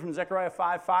showed you from Zechariah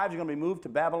 5:5 is going to be moved to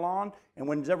Babylon. And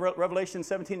when Revelation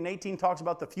 17 and 18 talks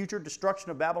about the future destruction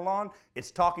of Babylon,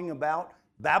 it's talking about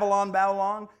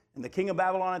Babylon, and the king of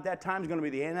Babylon at that time is going to be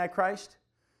the Antichrist.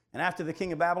 And after the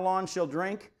king of Babylon shall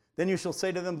drink, then you shall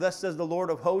say to them, thus says the Lord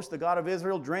of hosts, the God of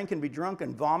Israel, drink and be drunk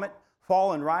and vomit,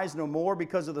 fall and rise no more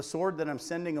because of the sword that I'm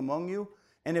sending among you.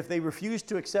 And if they refuse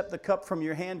to accept the cup from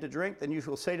your hand to drink, then you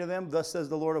shall say to them, thus says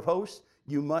the Lord of hosts,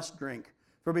 you must drink.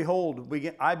 For behold,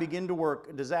 I begin to work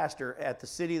a disaster at the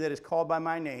city that is called by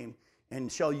my name.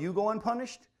 And shall you go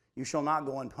unpunished? You shall not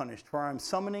go unpunished. For I am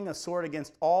summoning a sword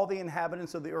against all the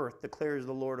inhabitants of the earth, declares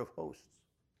the Lord of hosts.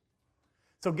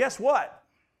 So guess what?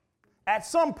 At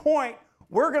some point,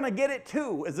 we're going to get it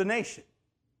too as a nation.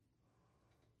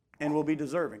 And we'll be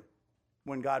deserving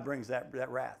when God brings that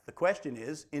wrath. The question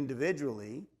is,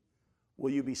 individually,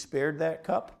 will you be spared that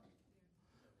cup?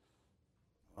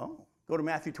 Oh. Go to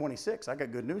Matthew 26. I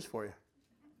got good news for you.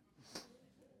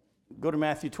 Go to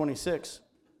Matthew 26.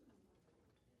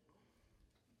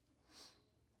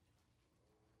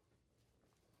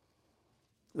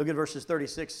 Look at verses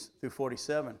 36 through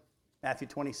 47. Matthew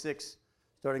 26,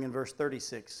 starting in verse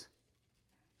 36.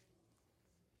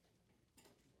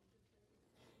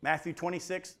 Matthew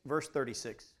 26, verse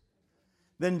 36.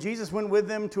 Then Jesus went with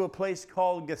them to a place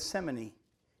called Gethsemane,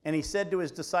 and he said to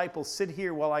his disciples, "Sit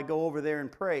here while I go over there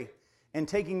and pray." And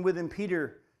taking with him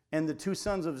Peter and the two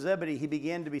sons of Zebedee, he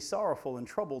began to be sorrowful and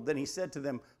troubled. Then he said to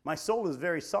them, "My soul is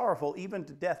very sorrowful, even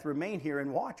to death. Remain here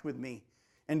and watch with me."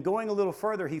 And going a little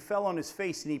further, he fell on his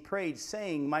face and he prayed,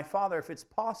 saying, "My Father, if it's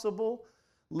possible,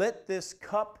 let this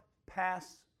cup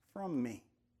pass from me.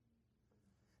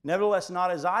 Nevertheless,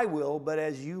 not as I will, but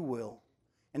as you will."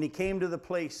 And he came to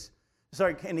the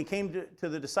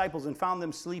disciples and found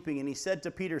them sleeping. And he said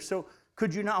to Peter, "So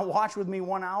could you not watch with me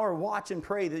 1 hour? Watch and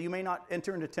pray that you may not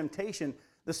enter into temptation.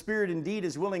 The spirit indeed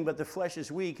is willing, but the flesh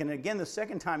is weak." And again, the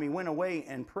second time he went away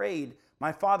and prayed,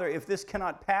 "My Father, if this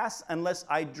cannot pass unless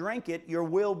I drink it, your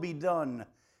will be done."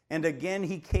 And again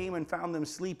he came and found them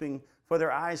sleeping, for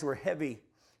their eyes were heavy.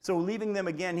 So leaving them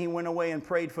again, he went away and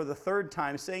prayed for the third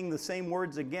time, saying the same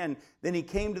words again. Then he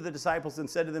came to the disciples and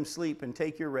said to them, "Sleep and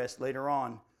take your rest later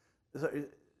on.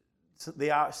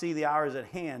 See, the hour is at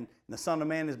hand, and the Son of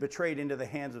Man is betrayed into the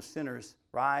hands of sinners.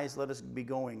 Rise, let us be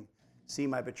going. See,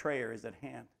 my betrayer is at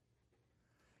hand."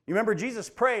 You remember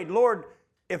Jesus prayed, "Lord,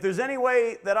 if there's any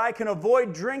way that I can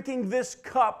avoid drinking this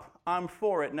cup, I'm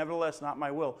for it. Nevertheless, not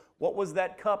my will." What was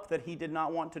that cup that he did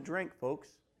not want to drink,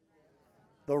 folks?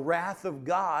 The wrath of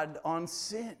God on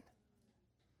sin.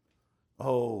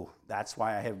 Oh, that's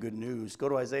why I have good news. Go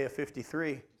to Isaiah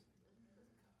 53.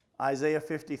 Isaiah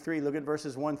 53, look at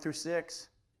verses 1 through 6.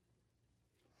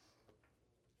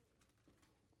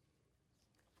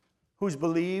 "Who's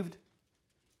believed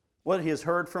what he has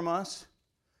heard from us?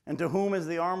 And to whom has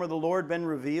the arm of the Lord been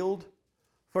revealed?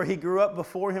 For he grew up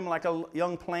before him like a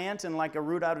young plant and like a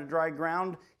root out of dry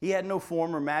ground. He had no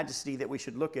form or majesty that we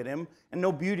should look at him, and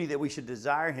no beauty that we should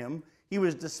desire him. He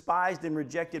was despised and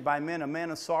rejected by men, a man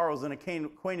of sorrows and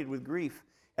acquainted with grief.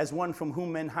 As one from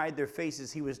whom men hide their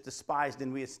faces, he was despised,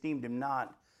 and we esteemed him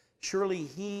not. Surely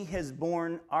he has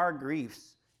borne our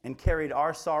griefs and carried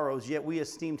our sorrows, yet we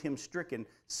esteemed him stricken,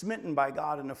 smitten by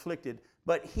God, and afflicted.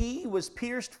 But he was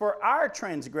pierced for our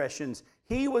transgressions.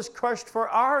 He was crushed for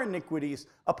our iniquities.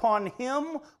 Upon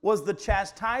him was the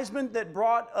chastisement that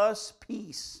brought us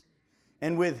peace.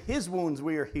 And with his wounds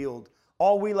we are healed.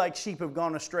 All we like sheep have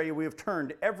gone astray. We have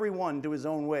turned every one to his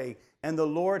own way. And the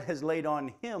Lord has laid on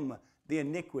him the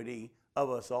iniquity of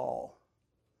us all."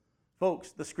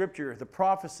 Folks, the scripture, the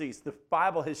prophecies, the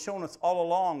Bible has shown us all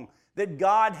along that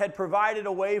God had provided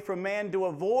a way for man to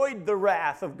avoid the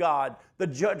wrath of God, the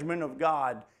judgment of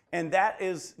God. And that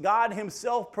is God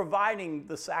himself providing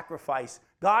the sacrifice.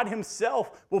 God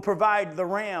himself will provide the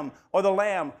ram or the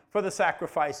lamb for the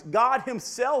sacrifice. God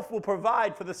himself will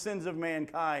provide for the sins of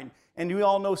mankind. And we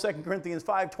all know 2 Corinthians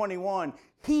 5:21.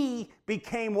 He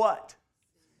became what?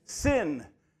 Sin,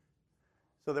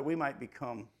 so that we might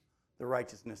become the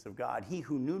righteousness of God. He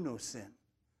who knew no sin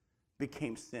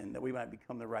became sin, that we might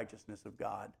become the righteousness of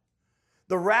God.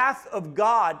 The wrath of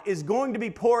God is going to be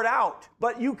poured out,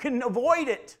 but you can avoid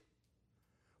it.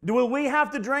 Will we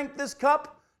have to drink this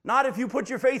cup? Not if you put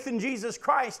your faith in Jesus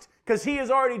Christ, because he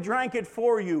has already drank it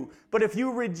for you. But if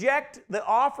you reject the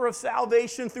offer of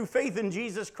salvation through faith in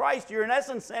Jesus Christ, you're in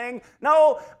essence saying,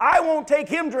 "No, I won't take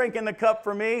him drinking the cup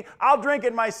for me. I'll drink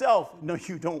it myself." No,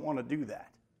 you don't want to do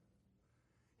that.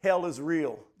 Hell is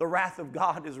real. The wrath of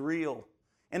God is real.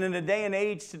 And in a day and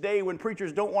age today when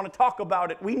preachers don't want to talk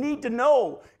about it, we need to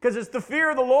know, because it's the fear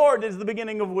of the Lord is the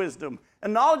beginning of wisdom.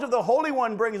 And knowledge of the Holy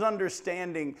One brings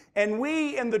understanding. And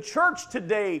we in the church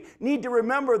today need to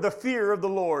remember the fear of the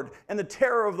Lord and the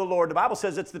terror of the Lord. The Bible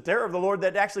says it's the terror of the Lord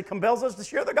that actually compels us to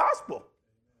share the gospel.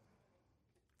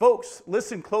 Folks,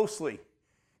 listen closely.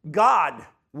 God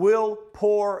will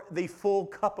pour the full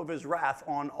cup of his wrath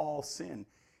on all sin.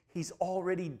 He's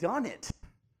already done it.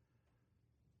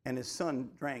 And his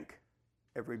son drank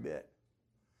every bit.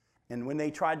 And when they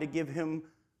tried to give him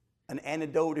an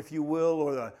antidote, if you will,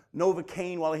 or the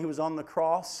Novocaine while he was on the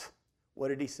cross, what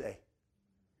did he say?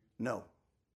 No.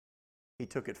 He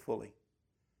took it fully.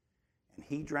 And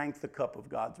he drank the cup of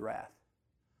God's wrath.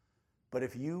 But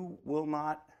if you will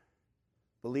not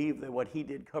believe that what he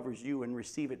did covers you and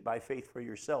receive it by faith for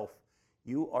yourself,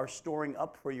 you are storing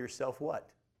up for yourself what?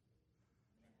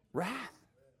 Wrath.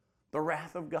 The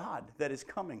wrath of God that is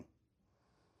coming.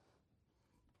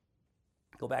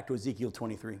 Go back to Ezekiel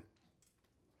 23.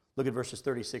 Look at verses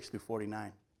 36 through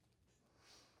 49.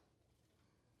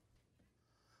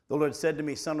 The Lord said to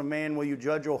me, "Son of man, will you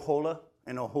judge Oholah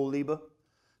and Oholibah?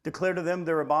 Declare to them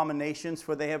their abominations,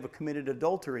 for they have committed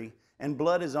adultery, and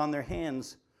blood is on their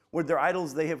hands. With their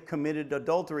idols they have committed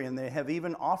adultery, and they have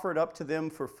even offered up to them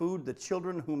for food the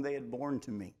children whom they had borne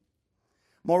to me.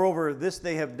 Moreover, this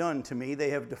they have done to me.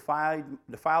 They have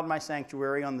defiled my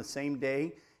sanctuary on the same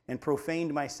day and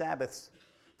profaned my Sabbaths.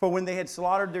 For when they had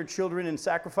slaughtered their children and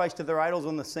sacrificed to their idols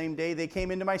on the same day, they came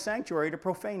into my sanctuary to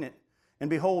profane it. And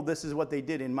behold, this is what they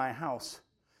did in my house.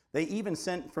 They even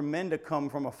sent for men to come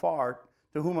from afar,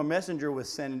 to whom a messenger was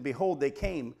sent, and behold, they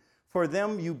came. For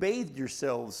them you bathed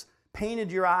yourselves,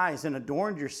 painted your eyes, and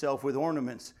adorned yourself with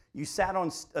ornaments. You sat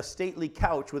on a stately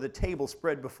couch with a table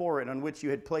spread before it, on which you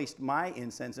had placed my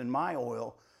incense and my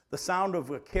oil. The sound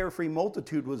of a carefree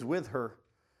multitude was with her.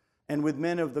 And with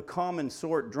men of the common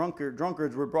sort,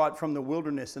 drunkards were brought from the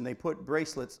wilderness, and they put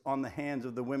bracelets on the hands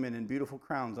of the women and beautiful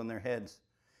crowns on their heads.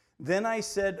 Then I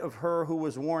said of her who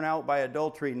was worn out by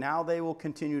adultery, now they will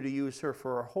continue to use her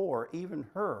for a whore, even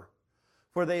her.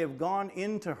 For they have gone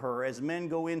into her as men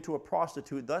go into a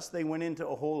prostitute. Thus they went into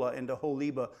Oholah and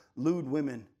Oholiba, lewd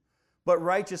women. But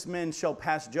righteous men shall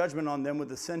pass judgment on them with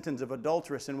the sentence of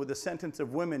adulteress and with the sentence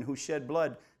of women who shed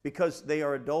blood, because they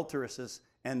are adulteresses,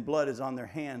 and blood is on their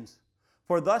hands.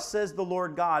 For thus says the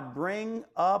Lord God, bring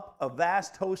up a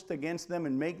vast host against them,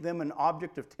 and make them an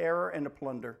object of terror and a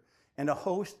plunder. And the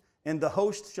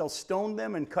host shall stone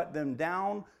them and cut them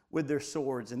down with their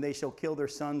swords, and they shall kill their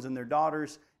sons and their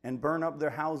daughters, and burn up their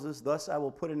houses. Thus I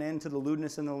will put an end to the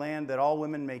lewdness in the land, that all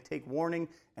women may take warning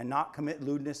and not commit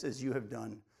lewdness as you have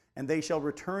done. And they shall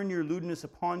return your lewdness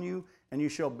upon you, and you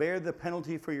shall bear the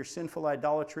penalty for your sinful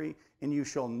idolatry, and you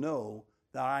shall know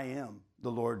that I am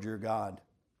the Lord your God.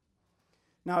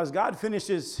 Now, as God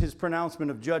finishes his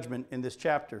pronouncement of judgment in this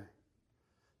chapter,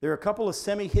 there are a couple of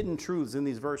semi-hidden truths in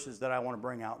these verses that I want to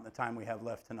bring out in the time we have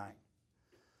left tonight.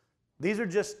 These are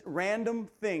just random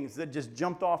things that just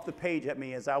jumped off the page at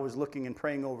me as I was looking and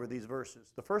praying over these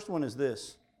verses. The first one is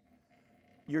this: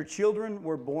 your children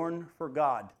were born for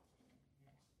God.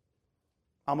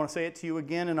 I'm going to say it to you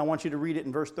again, and I want you to read it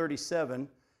in verse 37.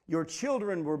 Your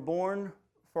children were born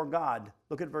for God.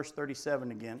 Look at verse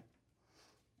 37 again.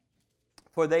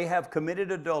 For they have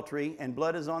committed adultery, and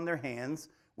blood is on their hands.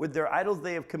 With their idols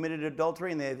they have committed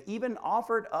adultery, and they have even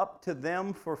offered up to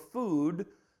them for food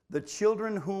the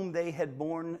children whom they had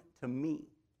borne to me.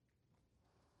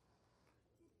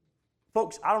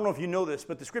 Folks, I don't know if you know this,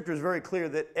 but the scripture is very clear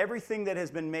that everything that has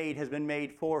been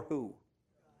made for who?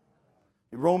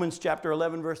 In Romans chapter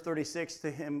 11, verse 36,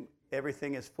 to him,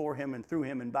 everything is for him and through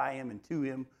him and by him and to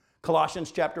him.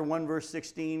 Colossians chapter 1, verse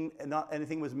 16, not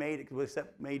anything was made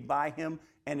except made by him,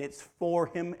 and it's for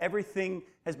him. Everything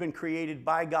has been created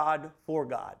by God, for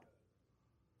God.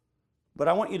 But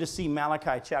I want you to see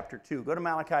Malachi chapter 2. Go to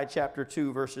Malachi chapter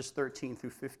 2, verses 13 through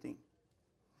 15.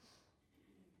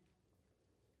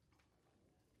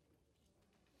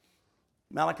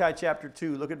 Malachi chapter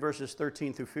 2, look at verses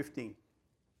 13 through 15.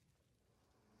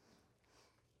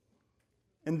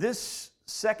 And this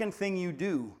second thing you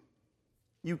do,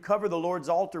 you cover the Lord's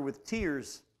altar with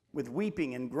tears, with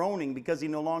weeping and groaning, because he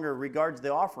no longer regards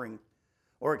the offering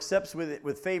or accepts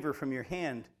with favor from your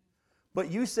hand. But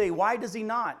you say, why does he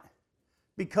not?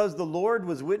 Because the Lord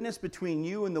was witness between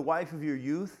you and the wife of your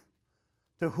youth,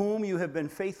 to whom you have been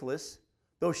faithless,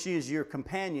 though she is your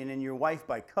companion and your wife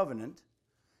by covenant.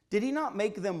 Did he not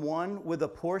make them one with a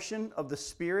portion of the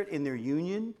Spirit in their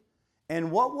union?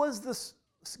 And what was this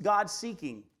God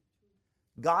seeking?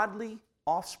 Godly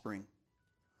offspring.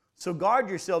 So guard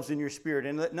yourselves in your spirit,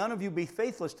 and let none of you be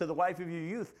faithless to the wife of your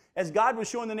youth. As God was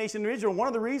showing the nation of Israel, one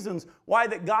of the reasons why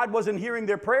that God wasn't hearing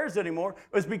their prayers anymore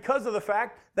was because of the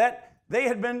fact that they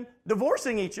had been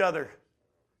divorcing each other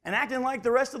and acting like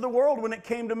the rest of the world when it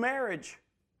came to marriage.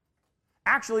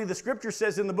 Actually, the scripture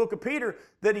says in the book of Peter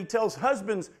that he tells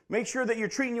husbands, make sure that you're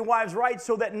treating your wives right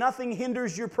so that nothing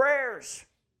hinders your prayers.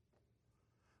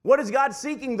 What is God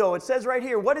seeking, though? It says right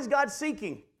here, what is God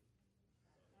seeking?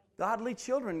 Godly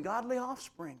children, godly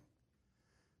offspring.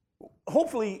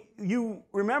 Hopefully you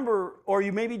remember, or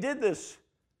you maybe did this,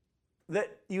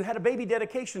 that you had a baby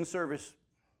dedication service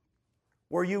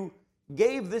where you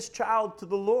gave this child to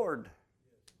the Lord.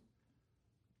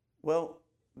 Well,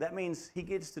 that means he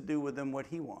gets to do with them what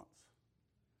he wants.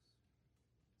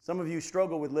 Some of you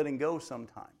struggle with letting go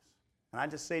sometimes. And I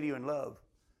just say to you in love,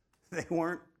 they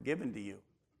weren't given to you.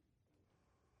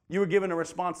 You were given a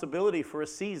responsibility for a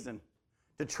season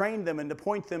to train them and to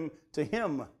point them to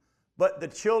him. But the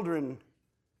children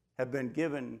have been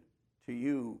given to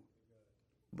you,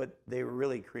 but they were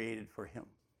really created for him.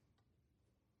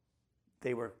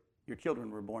 Your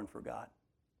children were born for God.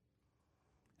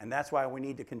 And that's why we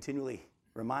need to continually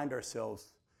remind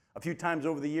ourselves. A few times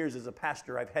over the years as a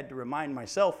pastor, I've had to remind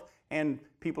myself and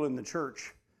people in the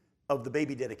church of the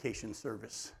baby dedication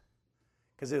service.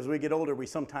 Because as we get older, we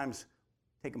sometimes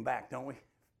take them back, don't we?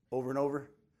 Over and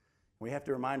over. We have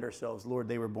to remind ourselves, Lord,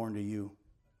 they were born to you.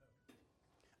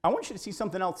 I want you to see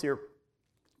something else here.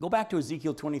 Go back to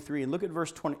Ezekiel 23 and look at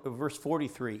verse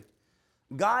 43.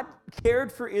 God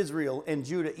cared for Israel and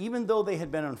Judah, even though they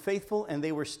had been unfaithful, and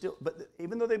they were still, but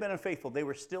even though they've been unfaithful, they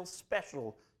were still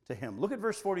special to him. Look at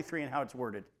verse 43 and how it's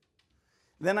worded.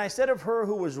 Then I said of her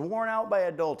who was worn out by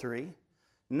adultery,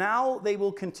 now they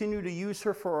will continue to use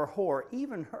her for a whore,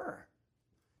 even her.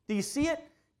 Do you see it?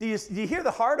 Do you hear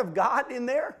the heart of God in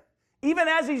there? Even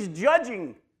as he's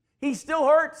judging, he still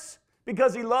hurts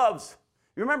because he loves.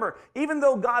 Remember, even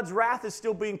though God's wrath is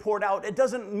still being poured out, it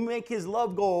doesn't make his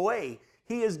love go away.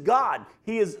 He is God.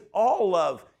 He is all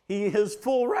love. He is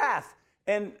full wrath.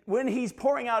 And when he's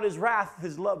pouring out his wrath,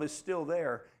 his love is still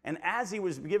there. And as he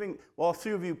was giving, well, a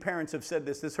few of you parents have said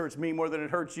this hurts me more than it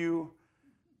hurts you.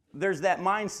 There's that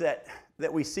mindset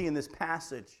that we see in this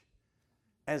passage.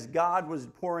 As God was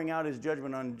pouring out his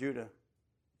judgment on Judah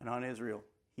and on Israel,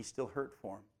 he still hurt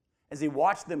for them. As he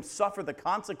watched them suffer the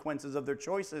consequences of their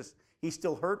choices, he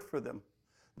still hurt for them.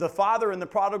 The father in the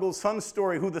prodigal son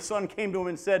story, who the son came to him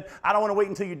and said, I don't want to wait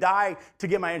until you die to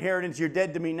get my inheritance. You're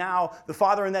dead to me now. The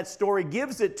father in that story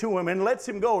gives it to him and lets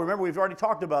him go. Remember, we've already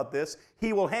talked about this.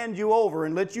 He will hand you over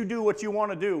and let you do what you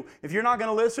want to do. If you're not going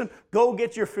to listen, go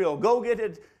get your fill. Go get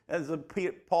it. As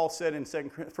Paul said in 1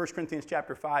 Corinthians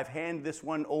chapter 5, hand this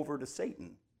one over to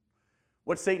Satan.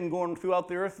 What's Satan going throughout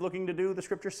the earth looking to do, the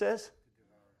scripture says?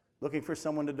 Looking for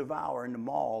someone to devour and to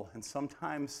maul. And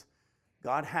sometimes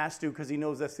God has to, because he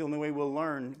knows that's the only way we'll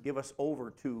learn, give us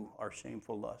over to our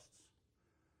shameful lusts.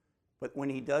 But when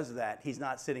he does that, he's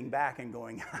not sitting back and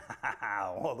going,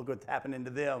 oh, look what's happening to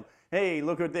them. Hey,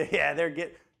 look what it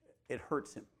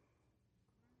hurts him.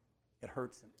 It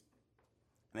hurts him.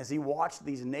 And as he watched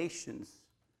these nations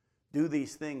do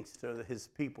these things to his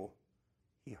people,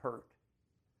 he hurt.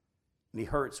 And he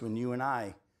hurts when you and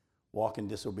I walk in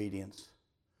disobedience.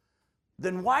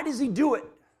 Then why does he do it?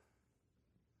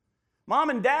 Mom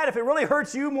and Dad, if it really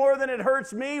hurts you more than it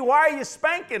hurts me, why are you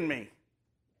spanking me?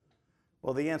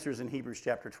 Well, the answer is in Hebrews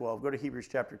chapter 12. Go to Hebrews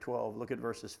chapter 12. Look at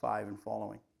verses 5 and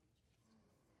following.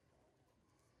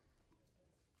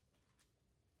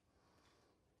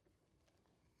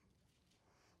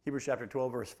 Hebrews chapter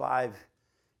 12, verse 5.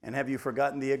 And have you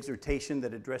forgotten the exhortation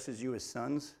that addresses you as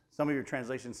sons? Some of your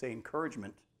translations say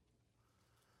encouragement.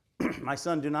 My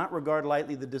son, do not regard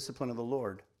lightly the discipline of the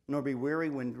Lord, nor be weary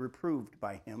when reproved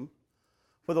by him.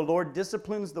 For the Lord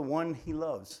disciplines the one he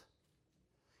loves,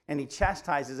 and he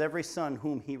chastises every son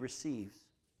whom he receives.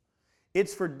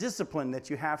 It's for discipline that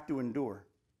you have to endure.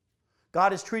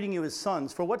 God is treating you as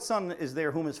sons. For what son is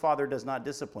there whom his father does not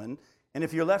discipline? And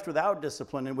if you're left without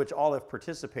discipline, in which all have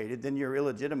participated, then you're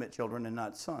illegitimate children and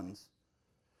not sons.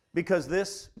 Besides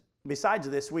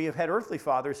this, we have had earthly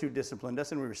fathers who disciplined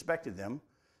us, and we respected them.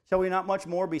 Shall we not much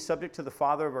more be subject to the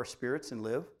Father of our spirits and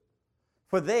live?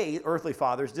 For they, earthly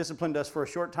fathers, disciplined us for a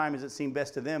short time as it seemed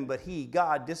best to them, but he,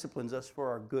 God, disciplines us for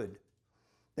our good,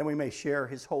 that we may share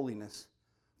his holiness.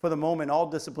 For the moment, all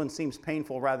discipline seems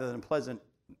painful rather than pleasant,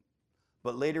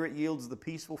 but later it yields the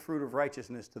peaceful fruit of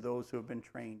righteousness to those who have been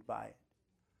trained by it.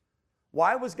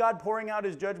 Why was God pouring out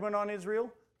his judgment on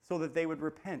Israel? So that they would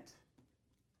repent.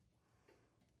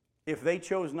 If they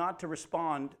chose not to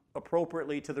respond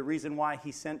appropriately to the reason why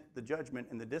he sent the judgment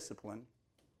and the discipline,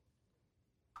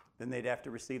 then they'd have to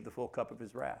receive the full cup of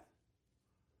his wrath.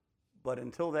 But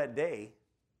until that day,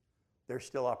 there's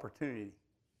still opportunity.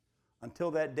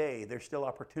 Until that day, there's still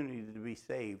opportunity to be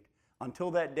saved. Until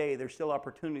that day, there's still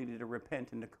opportunity to repent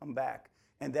and to come back.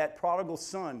 And that prodigal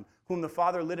son, whom the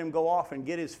father let him go off and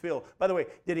get his fill. By the way,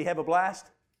 did he have a blast?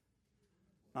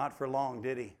 Not for long,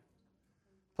 did he?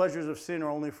 Pleasures of sin are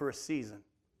only for a season.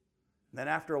 And then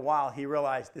after a while, he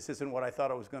realized, this isn't what I thought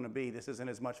it was going to be. This isn't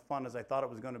as much fun as I thought it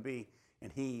was going to be.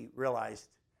 And he realized,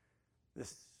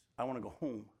 I want to go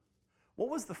home. What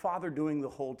was the father doing the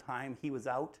whole time he was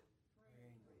out?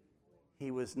 He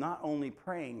was not only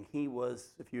praying, he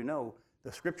was, if you know,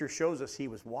 the scripture shows us he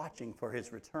was watching for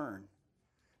his return.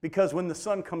 Because when the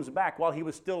son comes back, while he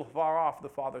was still far off, the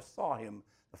father saw him.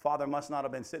 The father must not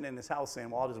have been sitting in his house saying,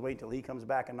 well, I'll just wait till he comes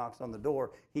back and knocks on the door.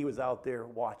 He was out there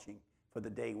watching for the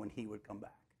day when he would come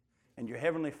back. And your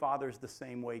heavenly Father is the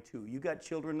same way too. You got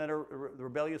children that are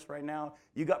rebellious right now.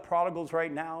 You got prodigals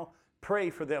right now. Pray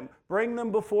for them. Bring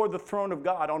them before the throne of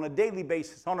God on a daily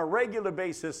basis, on a regular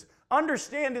basis.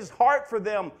 Understand his heart for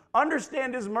them.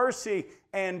 Understand his mercy.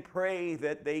 And pray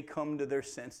that they come to their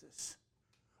senses.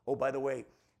 Oh, by the way,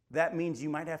 that means you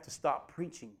might have to stop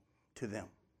preaching to them.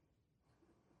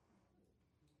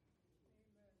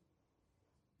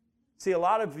 See, a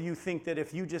lot of you think that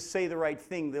if you just say the right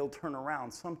thing, they'll turn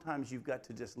around. Sometimes you've got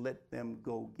to just let them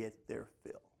go get their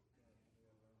fill.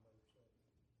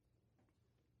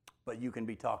 But you can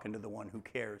be talking to the one who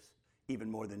cares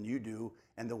even more than you do,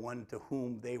 and the one to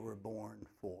whom they were born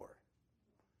for.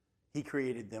 He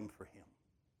created them for him.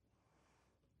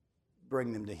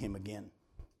 Bring them to him again.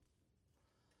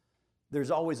 There's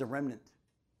always a remnant.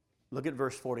 Look at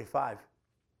verse 45.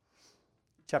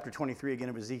 Chapter 23 again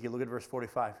of Ezekiel. Look at verse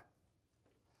 45.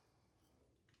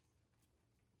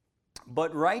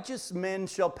 But righteous men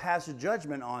shall pass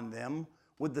judgment on them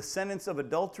with the sentence of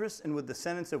adulteress and with the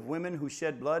sentence of women who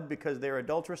shed blood because they are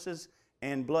adulteresses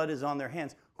and blood is on their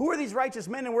hands. Who are these righteous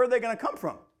men and where are they going to come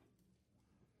from?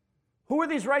 Who are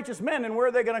these righteous men and where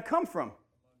are they going to come from?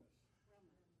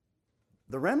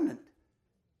 The remnant.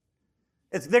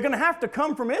 They're going to have to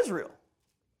come from Israel.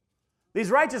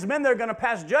 These righteous men that are going to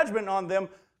pass judgment on them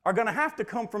are going to have to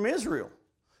come from Israel.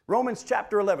 Romans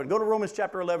chapter 11. Go to Romans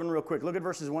chapter 11 real quick. Look at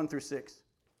verses 1 through 6.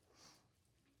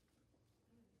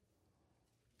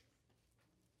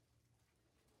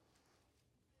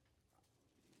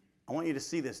 I want you to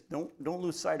see this. Don't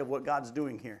lose sight of what God's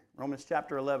doing here. Romans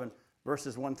chapter 11,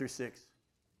 verses 1 through 6.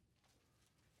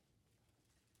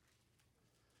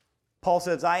 Paul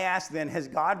says, I ask then, has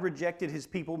God rejected his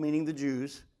people, meaning the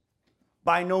Jews?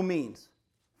 By no means.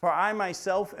 For I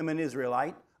myself am an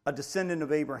Israelite, a descendant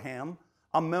of Abraham,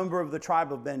 a member of the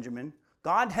tribe of Benjamin.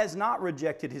 God has not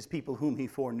rejected his people whom he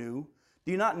foreknew.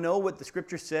 Do you not know what the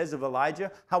scripture says of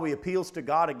Elijah, how he appeals to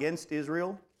God against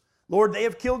Israel? Lord, they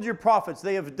have killed your prophets,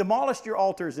 they have demolished your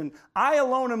altars, and I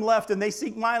alone am left, and they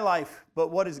seek my life.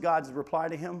 But what is God's reply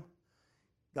to him?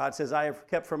 God says, I have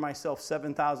kept for myself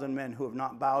 7,000 men who have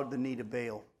not bowed the knee to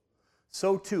Baal.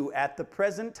 So too, at the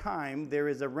present time, there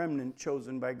is a remnant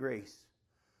chosen by grace.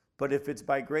 But if it's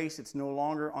by grace, it's no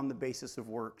longer on the basis of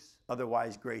works.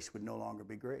 Otherwise, grace would no longer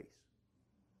be grace.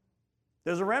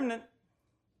 There's a remnant.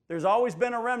 There's always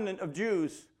been a remnant of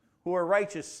Jews who are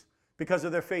righteous because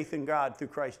of their faith in God through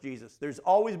Christ Jesus. There's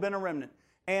always been a remnant.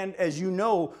 And as you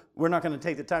know, we're not going to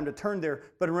take the time to turn there,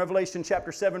 but in Revelation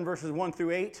chapter 7, verses 1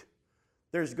 through 8,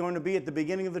 there's going to be at the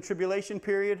beginning of the tribulation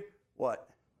period,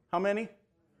 what? How many?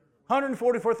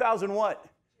 144,000 what?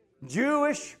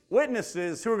 Jewish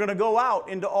witnesses who are going to go out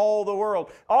into all the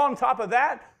world. On top of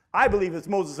that, I believe it's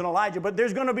Moses and Elijah, but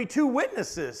there's going to be 2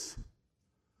 witnesses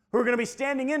who are going to be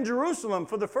standing in Jerusalem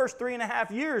for the first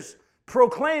 3.5 years,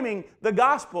 proclaiming the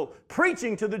gospel,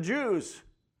 preaching to the Jews,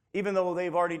 even though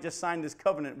they've already just signed this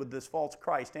covenant with this false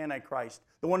Christ, Antichrist,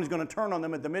 the one who's going to turn on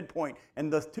them at the midpoint,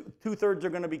 and the 2/3 are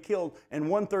going to be killed, and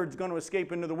 1/3 is going to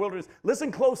escape into the wilderness.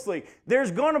 Listen closely. There's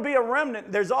going to be a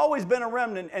remnant. There's always been a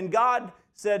remnant, and God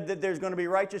said that there's going to be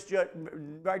righteous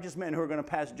men who are going to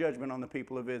pass judgment on the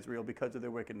people of Israel because of their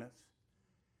wickedness.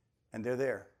 And they're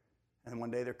there. And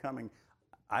one day they're coming.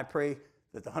 I pray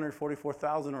that the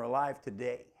 144,000 are alive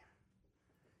today,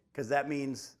 because that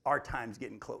means our time's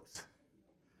getting close.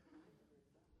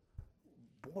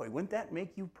 Boy, wouldn't that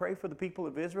make you pray for the people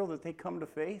of Israel that they come to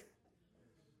faith?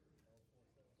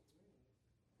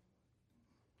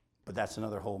 But that's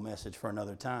another whole message for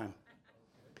another time.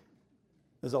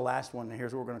 There's the last one.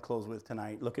 Here's what we're going to close with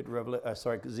tonight. Look at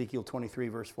Ezekiel 23,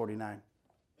 verse 49.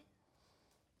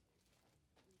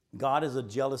 God is a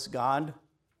jealous God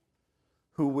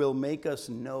who will make us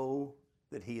know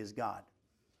that he is God.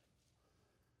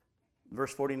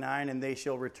 Verse 49, and they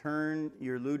shall return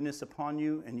your lewdness upon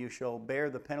you, and you shall bear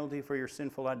the penalty for your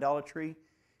sinful idolatry,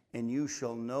 and you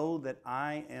shall know that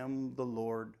I am the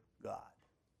Lord God.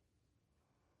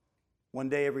 One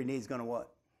day every knee's going to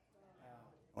what?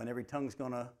 When every tongue's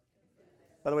going to...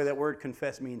 By the way, that word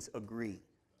confess means agree.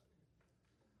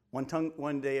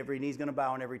 One day every knee's going to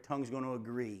bow and every tongue's going to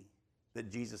agree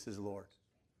that Jesus is Lord.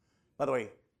 By the way,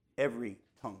 every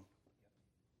tongue,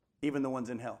 even the ones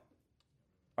in hell,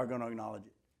 are going to acknowledge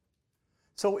it.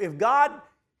 So if God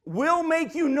will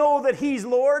make you know that he's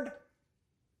Lord,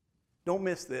 don't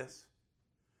miss this.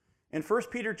 In 1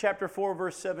 Peter chapter 4,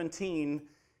 verse 17,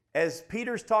 as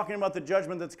Peter's talking about the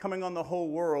judgment that's coming on the whole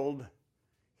world,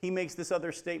 he makes this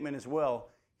other statement as well.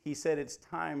 He said it's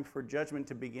time for judgment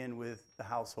to begin with the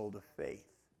household of faith.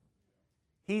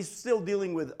 He's still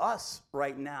dealing with us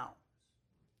right now.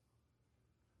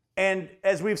 And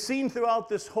as we've seen throughout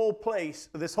this whole place,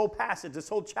 this whole passage, this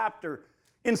whole chapter,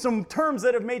 in some terms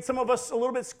that have made some of us a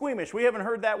little bit squeamish. We haven't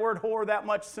heard that word whore that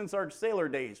much since our sailor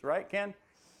days, right, Ken?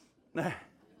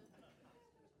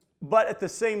 But at the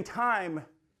same time,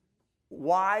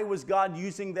 why was God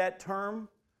using that term?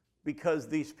 Because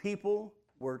these people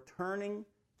were turning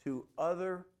to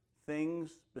other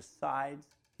things besides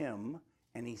him,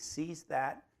 and he sees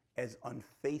that as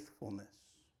unfaithfulness.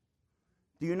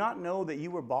 Do you not know that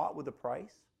you were bought with a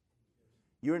price?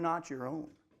 You're not your own.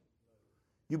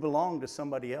 You belong to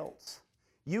somebody else.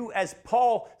 You, as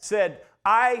Paul said,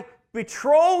 I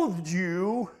betrothed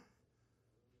you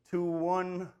to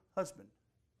one husband.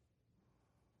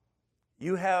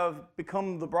 You have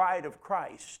become the bride of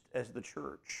Christ as the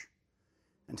church.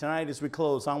 And tonight as we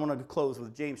close, I want to close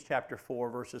with James chapter 4,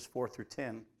 verses 4 through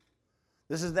 10.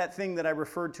 This is that thing that I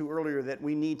referred to earlier that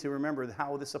we need to remember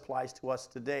how this applies to us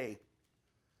today.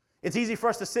 It's easy for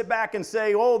us to sit back and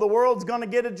say, oh, the world's going to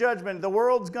get a judgment. The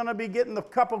world's going to be getting the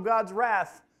cup of God's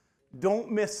wrath.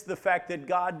 Don't miss the fact that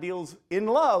God deals in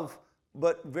love,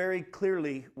 but very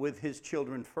clearly with his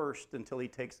children first until he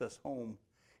takes us home.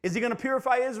 Is he going to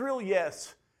purify Israel?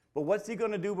 Yes. But what's he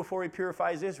going to do before he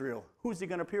purifies Israel? Who's he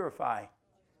going to purify?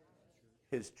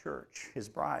 His church, his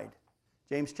bride.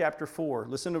 James chapter 4,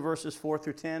 listen to verses 4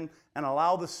 through 10, and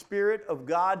allow the Spirit of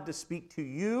God to speak to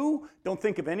you. Don't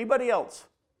think of anybody else.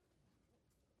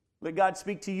 Let God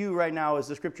speak to you right now, as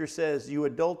the scripture says, you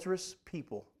adulterous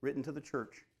people, written to the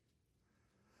church.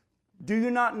 Do you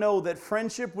not know that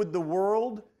friendship with the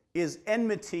world is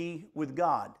enmity with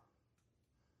God?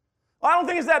 Well, I don't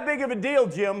think it's that big of a deal,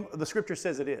 Jim. The scripture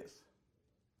says it is.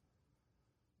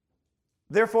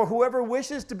 Therefore, whoever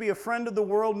wishes to be a friend of the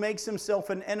world makes himself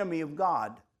an enemy of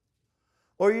God.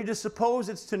 Or you just suppose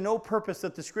it's to no purpose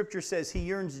that the scripture says he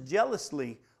yearns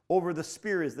jealously over the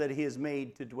spirits that he has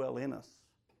made to dwell in us.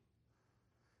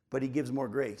 But he gives more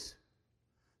grace.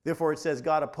 Therefore, it says,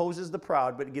 God opposes the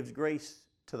proud, but gives grace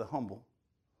to the humble.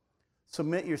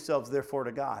 Submit yourselves, therefore,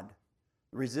 to God.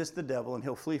 Resist the devil, and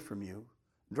he'll flee from you.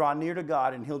 Draw near to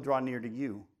God, and he'll draw near to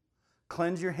you.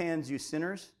 Cleanse your hands, you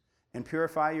sinners, and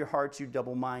purify your hearts, you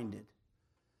double-minded.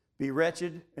 Be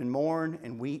wretched, and mourn,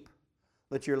 and weep.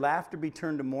 Let your laughter be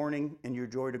turned to mourning, and your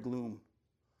joy to gloom.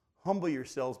 Humble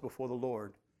yourselves before the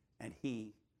Lord, and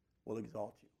he will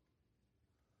exalt you.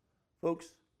 Folks,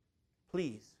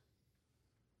 please,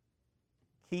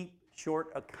 keep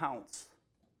short accounts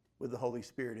with the Holy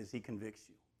Spirit as he convicts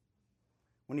you.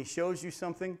 When he shows you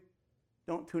something,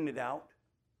 don't tune it out.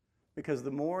 Because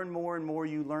the more and more and more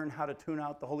you learn how to tune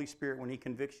out the Holy Spirit when he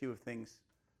convicts you of things,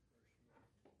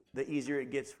 the easier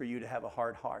it gets for you to have a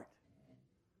hard heart.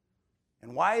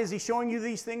 And why is he showing you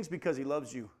these things? Because he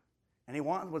loves you. And he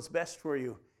wants what's best for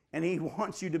you. And he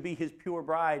wants you to be his pure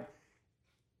bride.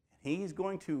 And he's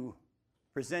going to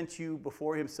present you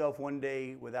before himself one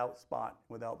day without spot,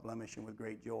 without blemish, and with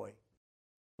great joy.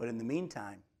 But in the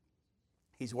meantime,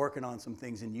 he's working on some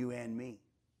things in you and me.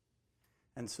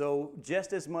 And so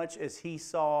just as much as he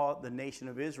saw the nation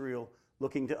of Israel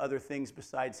looking to other things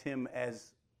besides him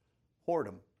as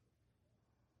whoredom,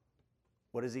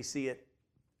 what does he see it,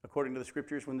 according to the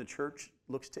scriptures, when the church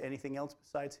looks to anything else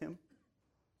besides him?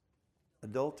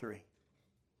 Adultery.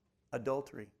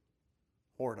 Adultery.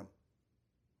 Whoredom.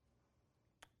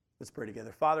 Let's pray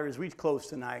together. Father, as we close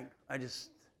tonight, I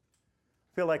just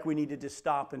feel like we need to just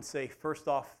stop and say, first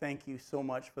off, thank you so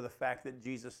much for the fact that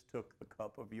Jesus took the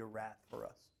cup of your wrath for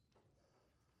us.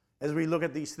 As we look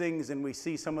at these things and we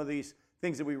see some of these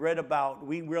things that we read about,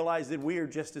 we realize that we are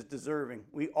just as deserving.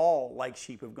 We all, like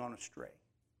sheep, have gone astray.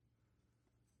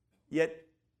 Yet,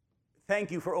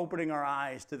 thank you for opening our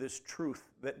eyes to this truth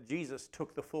that Jesus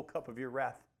took the full cup of your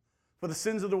wrath for the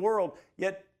sins of the world,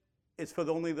 yet it's for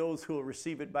only those who will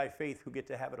receive it by faith who get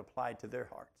to have it applied to their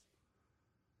hearts.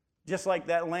 Just like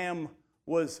that lamb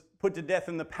was put to death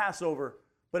in the Passover,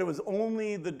 but it was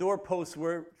only the doorposts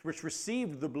which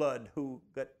received the blood who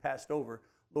got passed over.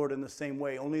 Lord, in the same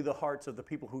way, only the hearts of the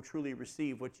people who truly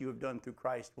receive what you have done through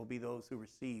Christ will be those who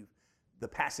receive the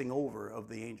passing over of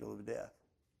the angel of death.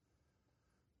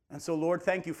 And so, Lord,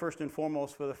 thank you first and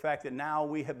foremost for the fact that now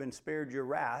we have been spared your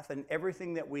wrath, and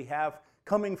everything that we have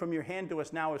coming from your hand to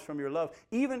us now is from your love,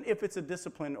 even if it's a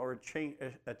discipline or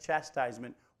a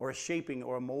chastisement or a shaping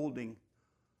or a molding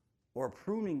or a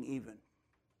pruning even.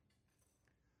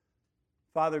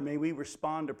 Father, may we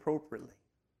respond appropriately.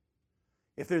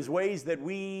 If there's ways that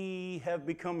we have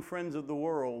become friends of the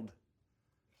world,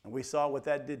 and we saw what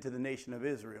that did to the nation of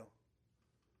Israel,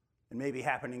 and maybe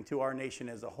happening to our nation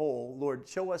as a whole, Lord,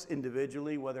 show us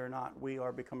individually whether or not we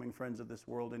are becoming friends of this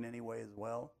world in any way as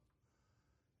well.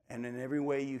 And in every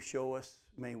way you show us,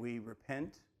 may we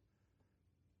repent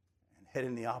and head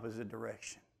in the opposite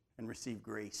direction and receive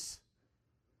grace.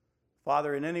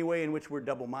 Father, in any way in which we're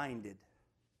double-minded,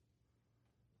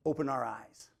 open our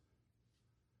eyes.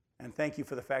 And thank you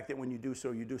for the fact that when you do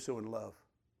so in love.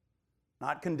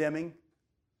 Not condemning,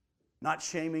 not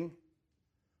shaming,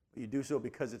 but you do so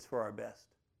because it's for our best.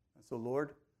 And so,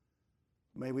 Lord,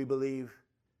 may we believe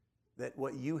that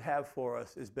what you have for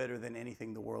us is better than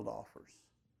anything the world offers.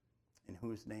 in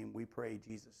whose name we pray,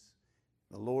 Jesus,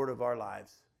 the Lord of our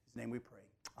lives. His name we pray.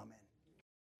 Amen.